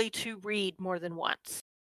unlikely to read more than once.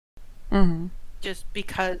 Just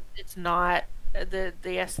because it's not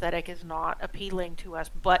the aesthetic is not appealing to us,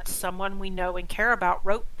 but someone we know and care about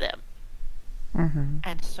wrote them. Mm-hmm.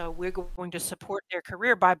 And so we're going to support their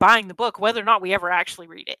career by buying the book, whether or not we ever actually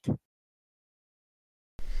read it.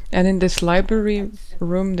 And in this library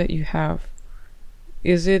room that you have,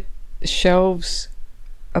 is it shelves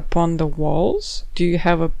upon the walls? Do you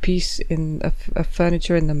have a piece in a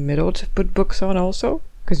furniture in the middle to put books on also?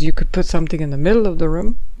 Because you could put something in the middle of the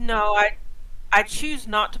room. No, I choose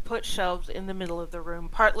not to put shelves in the middle of the room,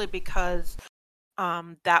 partly because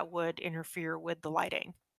that would interfere with the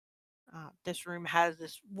lighting. This room has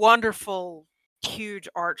this wonderful, huge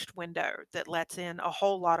arched window that lets in a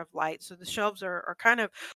whole lot of light. So the shelves are kind of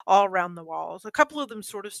all around the walls. A couple of them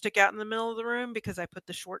sort of stick out in the middle of the room because I put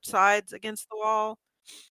the short sides against the wall.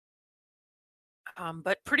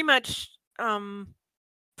 But pretty much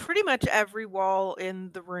every wall in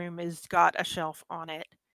the room is got a shelf on it.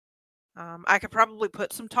 I could probably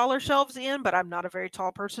put some taller shelves in, but I'm not a very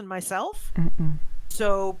tall person myself. Mm-mm.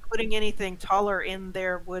 So putting anything taller in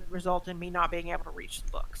there would result in me not being able to reach the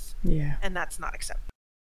books. Yeah. And that's not acceptable.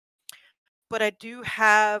 But I do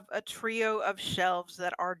have a trio of shelves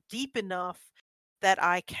that are deep enough that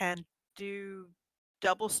I can do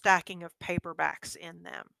double stacking of paperbacks in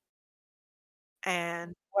them.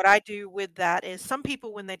 And what I do with that is some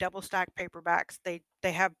people, when they double stack paperbacks,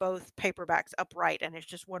 they have both paperbacks upright and it's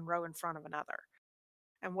just one row in front of another.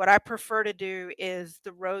 And what I prefer to do is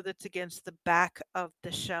the row that's against the back of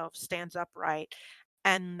the shelf stands upright,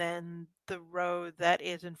 and then the row that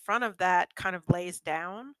is in front of that kind of lays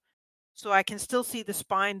down, so I can still see the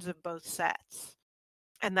spines of both sets.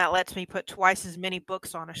 And that lets me put twice as many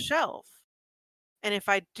books on a shelf. And if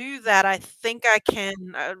I do that, I think I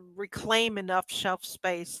can reclaim enough shelf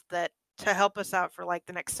space that to help us out for like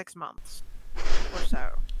the next 6 months or so.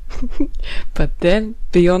 But then,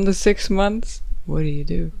 beyond the 6 months, what do you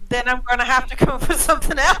do? Then I'm going to have to come up with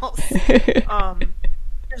something else.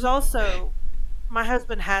 There's also, my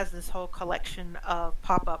husband has this whole collection of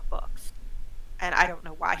pop-up books. And I don't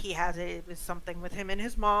know why he has it. It was something with him and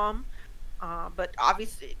his mom. But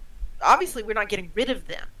obviously we're not getting rid of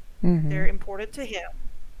them. Mm-hmm. They're important to him.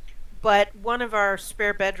 But one of our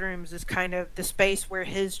spare bedrooms is kind of the space where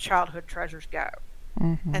his childhood treasures go.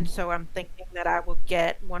 Mm-hmm. And so I'm thinking that I will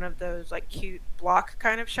get one of those like cute block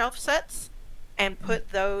kind of shelf sets and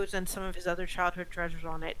put those and some of his other childhood treasures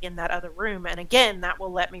on it in that other room. And again, that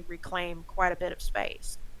will let me reclaim quite a bit of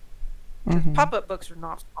space. Because pop-up books are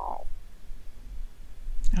not small.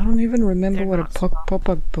 I don't even remember They're what a not small.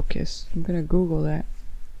 pop-up book is. I'm gonna Google that.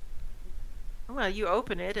 Well, you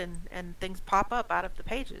open it and things pop up out of the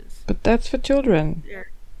pages. But that's for children.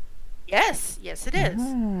 Yes, it is.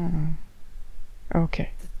 Ah.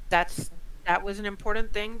 Okay. That was an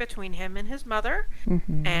important thing between him and his mother,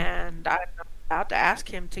 Mm-hmm. and I'm about to ask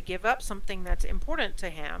him to give up something that's important to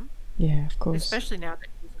him. Yeah, of course. Especially now that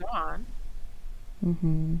he's gone.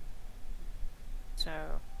 Mm-hmm. So.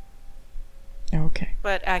 Okay.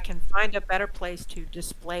 But I can find a better place to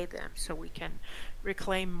display them so we can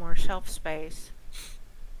reclaim more shelf space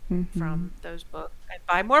from those books and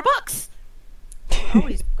buy more books. We're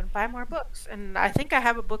always going to buy more books. And I think I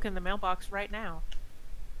have a book in the mailbox right now.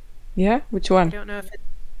 Yeah? Which one? I don't know if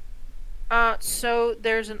it... so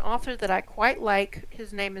there's an author that I quite like.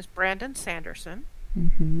 His name is Brandon Sanderson.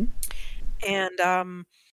 Mm-hmm. And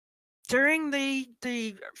during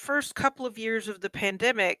the first couple of years of the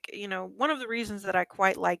pandemic, one of the reasons that I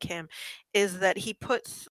quite like him is that he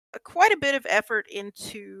puts quite a bit of effort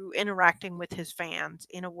into interacting with his fans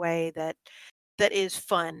in a way that is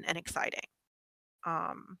fun and exciting.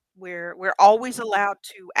 We're always allowed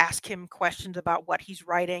to ask him questions about what he's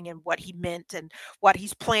writing and what he meant and what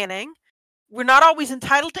he's planning. We're not always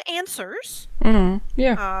entitled to answers. Mm-hmm.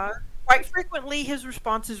 Yeah. Quite frequently, his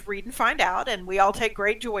response is read and find out, and we all take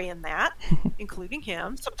great joy in that, including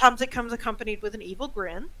him. Sometimes it comes accompanied with an evil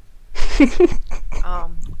grin.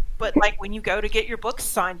 But like when you go to get your books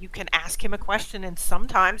signed, you can ask him a question, and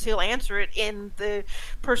sometimes he'll answer it in the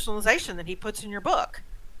personalization that he puts in your book.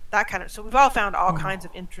 That kind of. So we've all found all kinds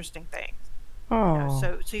of interesting things. Oh.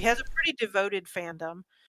 So he has a pretty devoted fandom,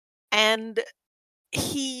 and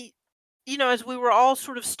he. As we were all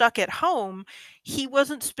sort of stuck at home, he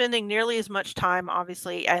wasn't spending nearly as much time,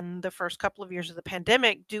 obviously, in the first couple of years of the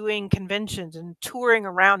pandemic doing conventions and touring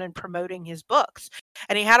around and promoting his books.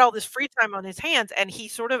 And he had all this free time on his hands, and he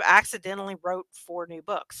sort of accidentally wrote 4 new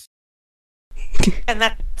books. And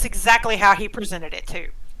that's exactly how he presented it, too.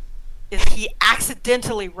 Is he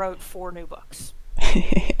accidentally wrote 4 new books.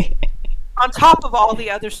 On top of all the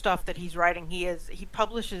other stuff that he's writing, he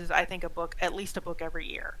publishes, I think, at least a book every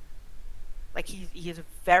year. Like he is a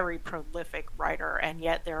very prolific writer, and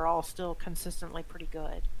yet they're all still consistently pretty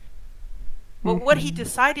good. But what he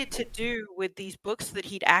decided to do with these books that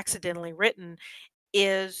he'd accidentally written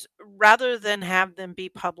is, rather than have them be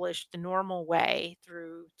published the normal way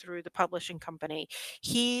through the publishing company,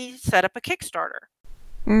 he set up a Kickstarter.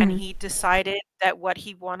 And he decided that what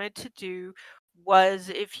he wanted to do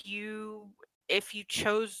was, if you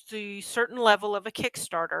chose the certain level of a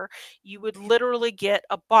Kickstarter, you would literally get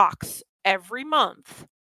a box every month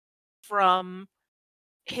from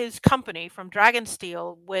his company, from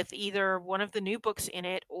Dragonsteel, with either one of the new books in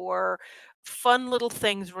it or fun little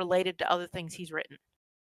things related to other things he's written.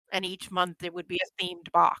 And each month it would be a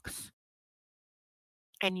themed box.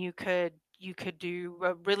 And you could do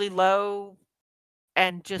a really low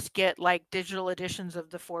and just get like digital editions of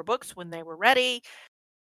the 4 books when they were ready,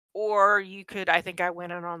 or you could, I think I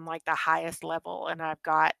went in on like the highest level, and I've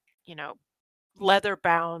got, leather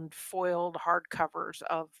bound foiled hardcovers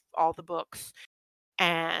of all the books,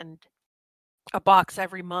 and a box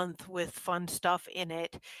every month with fun stuff in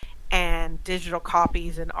it, and digital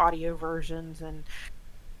copies and audio versions, and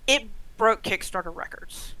it broke Kickstarter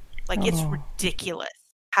records. Like, it's ridiculous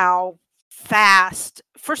how fast,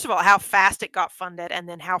 first of all, how fast it got funded, and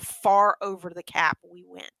then how far over the cap we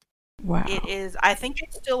went. Wow. It is, I think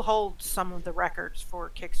it still holds some of the records for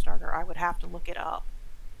Kickstarter. I would have to look it up.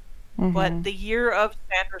 But the year of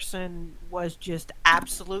Sanderson was just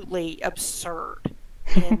absolutely absurd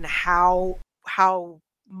in how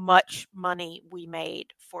much money we made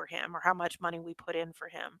for him, or how much money we put in for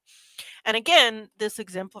him. And again, this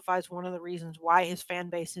exemplifies one of the reasons why his fan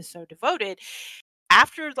base is so devoted.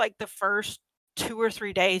 After like the first 2 or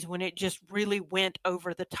 3 days, when it just really went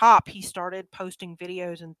over the top, he started posting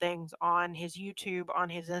videos and things on his YouTube, on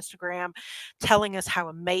his Instagram, telling us how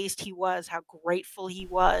amazed he was, how grateful he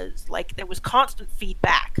was. Like, there was constant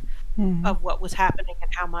feedback of what was happening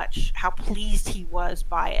and how pleased he was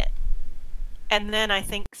by it. And then I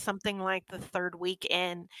think something like the 3rd week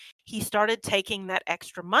in, he started taking that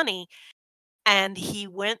extra money, and he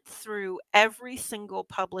went through every single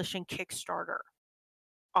publishing Kickstarter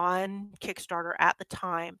on Kickstarter at the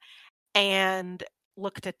time and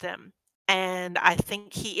looked at them. And I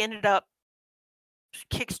think he ended up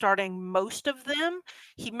kickstarting most of them.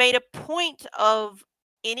 He made a point of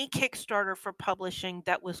any Kickstarter for publishing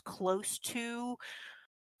that was close to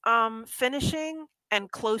finishing and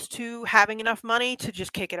close to having enough money to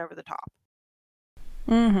just kick it over the top.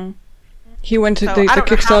 He went to the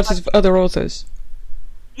Kickstarters of other authors.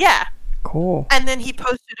 Yeah. Cool. And then he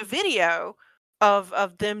posted a video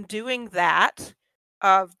of them doing that,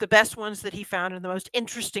 of the best ones that he found and the most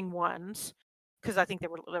interesting ones, because I think there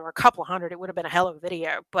were a couple hundred. It would have been a hell of a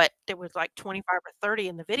video, but there was like 25 or 30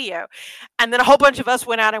 in the video. And then a whole bunch of us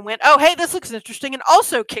went out and went, oh, hey, this looks interesting, and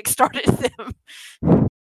also kickstarted them.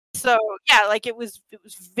 So yeah, like it was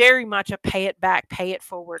very much a pay it back, pay it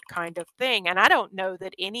forward kind of thing. And I don't know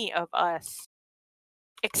that any of us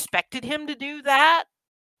expected him to do that.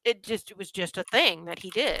 It was just a thing that he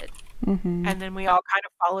did. And then we all kind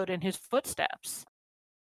of followed in his footsteps.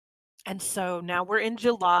 And so now we're in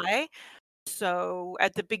July. So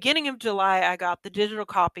at the beginning of July, I got the digital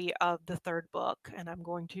copy of the 3rd book, and I'm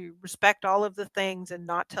going to respect all of the things and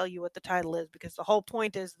not tell you what the title is, because the whole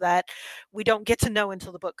point is that we don't get to know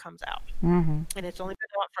until the book comes out. And it's only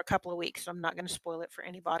been out for a couple of weeks, so I'm not going to spoil it for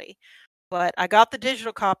anybody. But I got the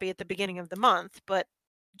digital copy at the beginning of the month, but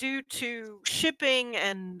due to shipping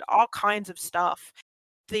and all kinds of stuff,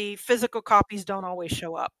 the physical copies don't always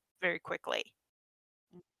show up very quickly.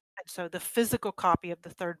 And so the physical copy of the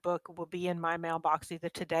 3rd book will be in my mailbox either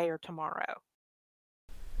today or tomorrow.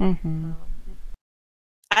 I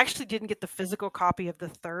actually didn't get the physical copy of the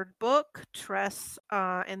 3rd book, Tress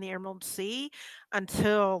in the Emerald Sea,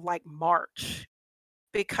 until like March,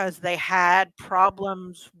 because they had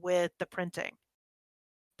problems with the printing.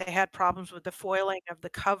 They had problems with the foiling of the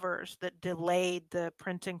covers that delayed the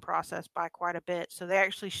printing process by quite a bit. So they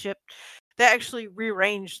actually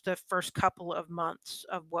rearranged the first couple of months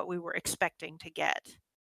of what we were expecting to get,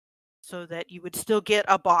 so that you would still get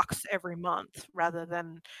a box every month, rather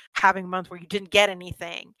than having a month where you didn't get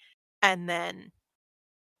anything and then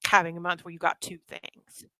having a month where you got 2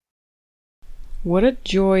 things. What a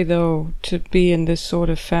joy, though, to be in this sort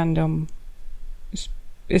of fandom.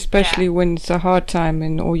 Especially when it's a hard time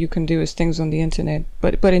and all you can do is things on the internet,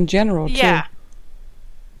 but in general too.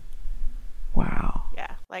 Wow.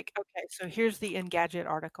 Yeah, like, okay, so here's the Engadget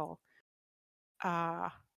article.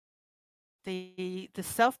 The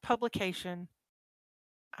self-publication,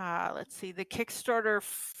 let's see, the Kickstarter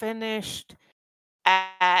finished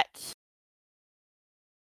at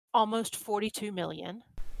almost 42 million.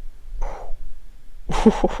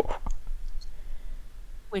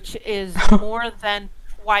 which is more than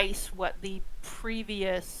twice what the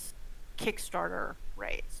previous Kickstarter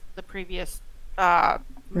raised. The previous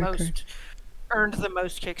Record. earned the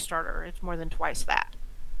most Kickstarter. It's more than twice that.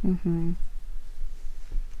 Mm-hmm.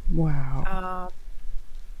 Wow.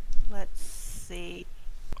 Let's see.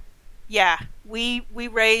 Yeah, we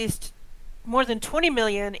raised more than 20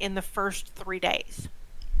 million in the first 3 days.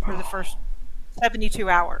 For the first 72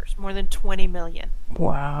 hours, more than 20 million.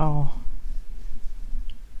 Wow.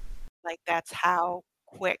 Like, that's how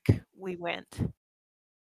quick we went.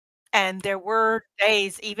 And there were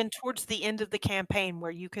days, even towards the end of the campaign, where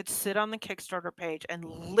you could sit on the Kickstarter page and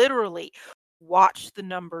literally watch the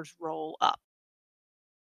numbers roll up.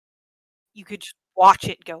 You could just watch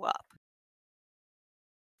it go up.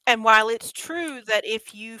 And while it's true that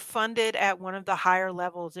if you funded at one of the higher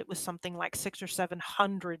levels, it was something like $600 or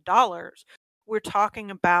 $700, we're talking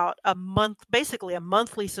about basically a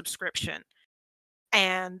monthly subscription.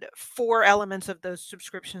 And 4 elements of those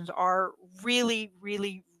subscriptions are really,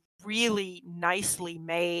 really, really nicely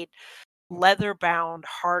made, leather-bound,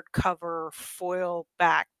 hardcover,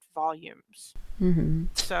 foil-backed volumes. Mm-hmm.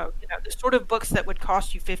 So, the sort of books that would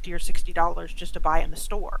cost you $50 or $60 just to buy in the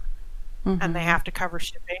store. And they have to cover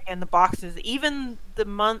shipping and the boxes. Even the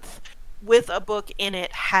month with a book in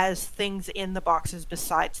it has things in the boxes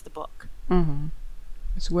besides the book. Mm-hmm.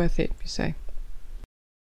 It's worth it, you say?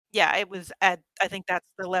 Yeah, it was I think that's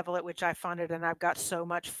the level at which I funded, and I've got so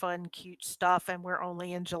much fun, cute stuff, and we're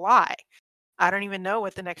only in July. I don't even know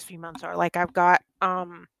what the next few months are. Like, I've got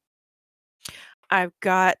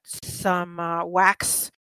some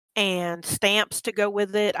wax and stamps to go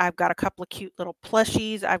with it. I've got a couple of cute little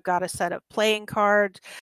plushies. I've got a set of playing cards.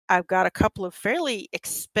 I've got a couple of fairly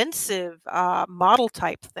expensive model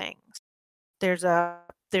type things. There's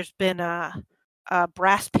been a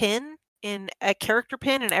brass pin in a character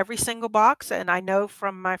pin in every single box, and I know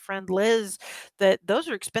from my friend Liz that those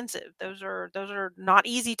are expensive. Those are not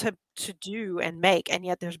easy to do and make, and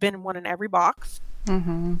yet there's been one in every box.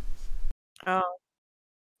 Mm-hmm. Um,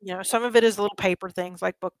 some of it is little paper things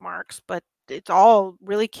like bookmarks, but it's all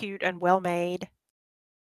really cute and well made.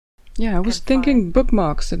 Yeah, I was And thinking fun.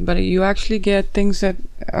 bookmarks, but you actually get things that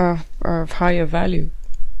are of higher value.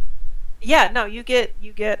 Yeah, no, you get.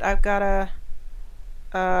 I've got a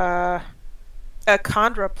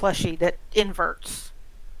Chondra plushie that inverts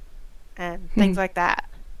and things like that.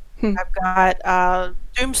 I've got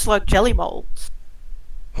Doomslug jelly molds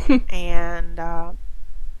and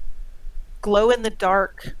glow in the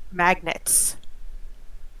dark magnets.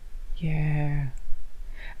 Yeah.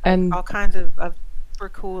 Like And all kinds of super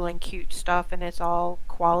cool and cute stuff, and it's all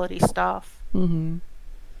quality stuff. mm-hmm.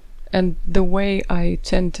 And the way I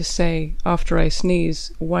tend to say after I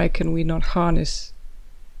sneeze, why can we not harvest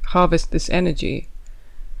this energy?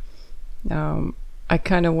 I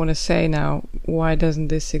kind of want to say now, why doesn't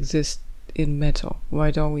this exist in metal? Why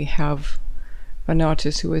don't we have an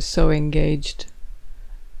artist who is so engaged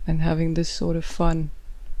and having this sort of fun?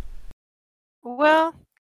 Well,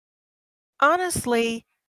 honestly,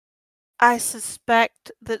 I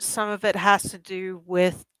suspect that some of it has to do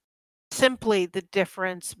with simply the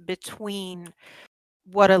difference between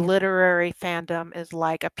what a literary fandom is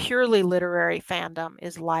like, a purely literary fandom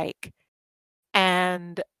is like,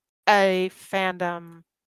 and a fandom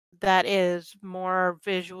that is more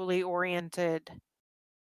visually oriented.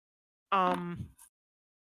 And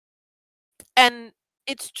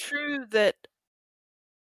it's true that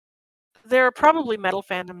there are probably metal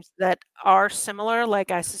fandoms that are similar,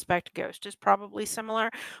 like I suspect Ghost is probably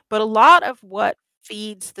similar, but a lot of what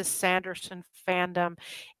feeds the Sanderson fandom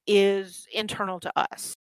is internal to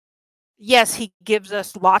us. Yes, he gives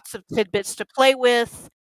us lots of tidbits to play with,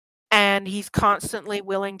 and he's constantly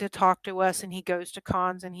willing to talk to us, and he goes to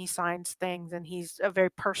cons and he signs things, and he's a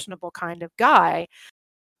very personable kind of guy.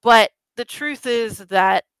 But the truth is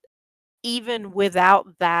that even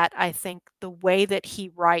without that, I think the way that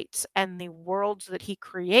he writes and the worlds that he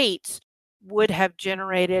creates would have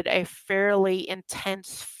generated a fairly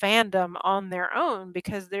intense fandom on their own,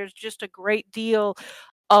 because there's just a great deal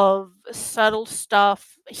of subtle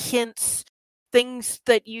stuff, hints, things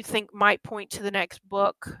that you think might point to the next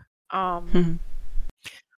book. A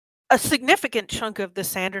significant chunk of the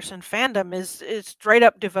Sanderson fandom is straight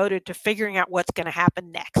up devoted to figuring out what's going to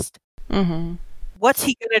happen next. Mm-hmm. What's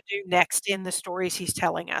he going to do next in the stories he's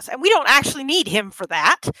telling us? And we don't actually need him for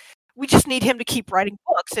that. We just need him to keep writing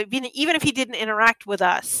books. Even if he didn't interact with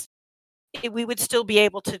us, we would still be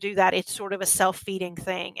able to do that. It's sort of a self-feeding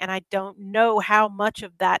thing. And I don't know how much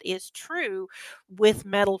of that is true with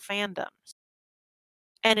metal fandoms.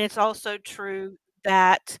 And it's also true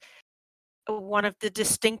that one of the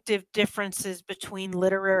distinctive differences between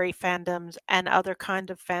literary fandoms and other kind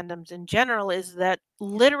of fandoms in general is that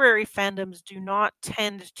literary fandoms do not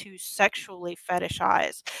tend to sexually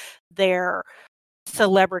fetishize their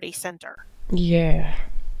celebrity center. Yeah.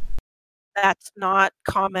 That's not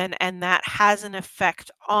common, and that has an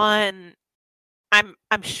effect on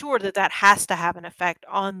I'm sure that that has to have an effect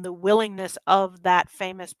on the willingness of that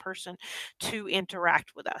famous person to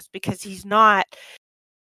interact with us, because he's not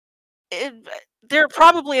it, there are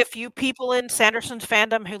probably a few people in Sanderson's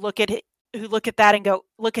fandom who look at that and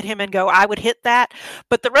look at him and go, I would hit that.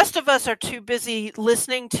 But the rest of us are too busy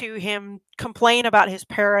listening to him complain about his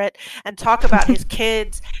parrot and talk about his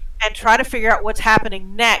kids and try to figure out what's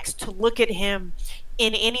happening next to look at him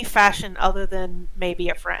in any fashion other than maybe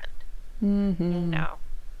a friend. Mm-hmm. You know.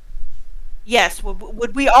 Yes,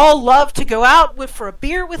 would we all love to go out for a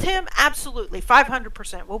beer with him? Absolutely,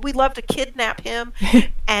 500%. Would we love to kidnap him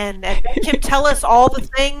and make him tell us all the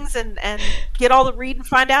things and get all the read and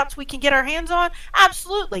find outs we can get our hands on?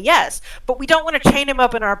 Absolutely, yes. But we don't want to chain him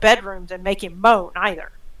up in our bedrooms and make him moan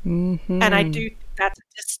either. Mm-hmm. And I do think that's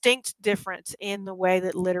a distinct difference in the way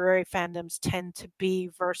that literary fandoms tend to be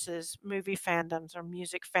versus movie fandoms or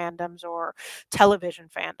music fandoms or television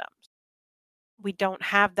fandoms. We don't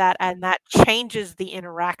have that, and that changes the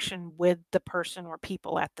interaction with the person or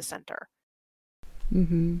people at the center.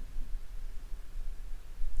 Mm-hmm.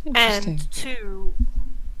 Interesting. And two,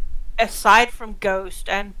 aside from Ghost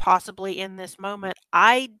and possibly in this moment,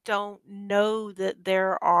 I don't know that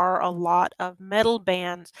there are a lot of metal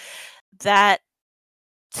bands that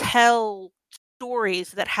tell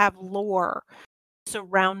stories that have lore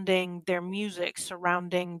surrounding their music,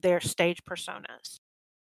 surrounding their stage personas.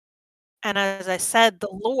 And as I said,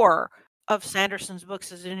 the lore of Sanderson's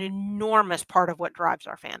books is an enormous part of what drives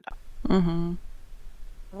our fandom. Mm-hmm.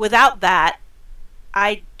 Without that,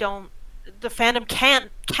 the fandom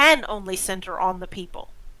can only center on the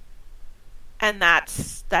people. And that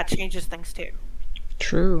changes things too.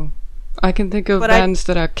 True. I can think of bands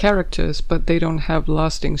that are characters, but they don't have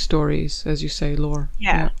lasting stories, as you say, lore.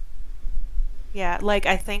 Yeah, like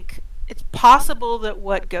I think it's possible that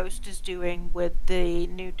what Ghost is doing with the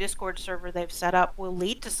new Discord server they've set up will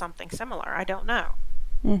lead to something similar. I don't know.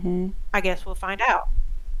 Mm-hmm. I guess we'll find out.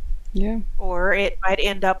 Yeah. Or it might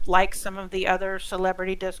end up like some of the other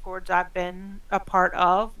celebrity Discords I've been a part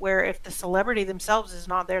of, where if the celebrity themselves is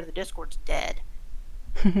not there, the Discord's dead.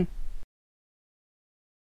 And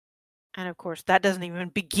of course, that doesn't even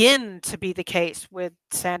begin to be the case with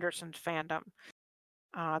Sanderson's fandom.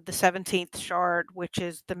 The 17th Shard, which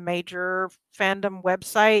is the major fandom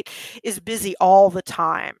website, is busy all the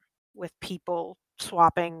time with people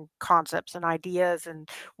swapping concepts and ideas and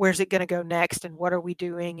where's it going to go next and what are we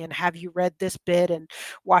doing and have you read this bit and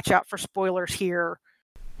watch out for spoilers here.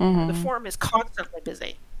 Mm-hmm. The forum is constantly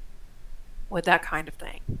busy with that kind of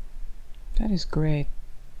thing. That is great.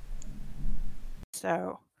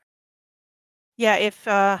 So, yeah, if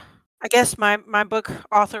I guess my book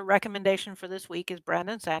author recommendation for this week is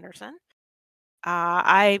Brandon Sanderson.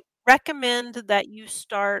 I recommend that you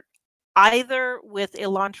start either with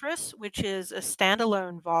Elantris, which is a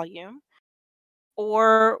standalone volume,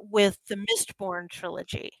 or with the Mistborn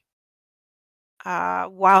trilogy.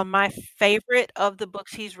 While my favorite of the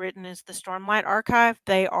books he's written is the Stormlight Archive,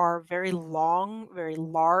 they are very long, very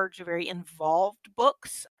large, very involved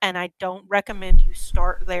books, and I don't recommend you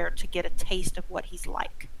start there to get a taste of what he's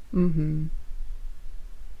like. Mm-hmm.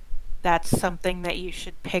 That's something that you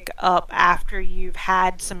should pick up after you've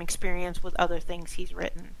had some experience with other things he's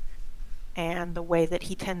written and the way that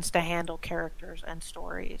he tends to handle characters and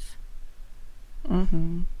stories.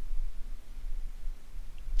 Mm-hmm.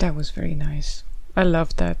 That was very nice. I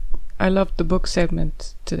loved that. I loved the book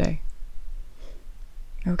segment today.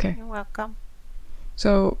 Okay. You're welcome.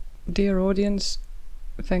 So, dear audience,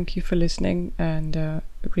 thank you for listening and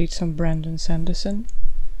read some Brandon Sanderson.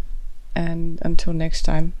 And until next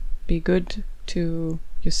time, be good to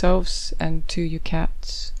yourselves and to your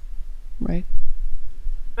cats, right?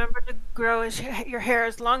 Remember to grow your hair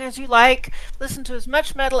as long as you like, listen to as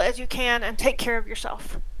much metal as you can, and take care of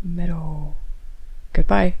yourself. Metal.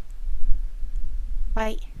 Goodbye.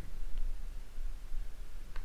 Bye.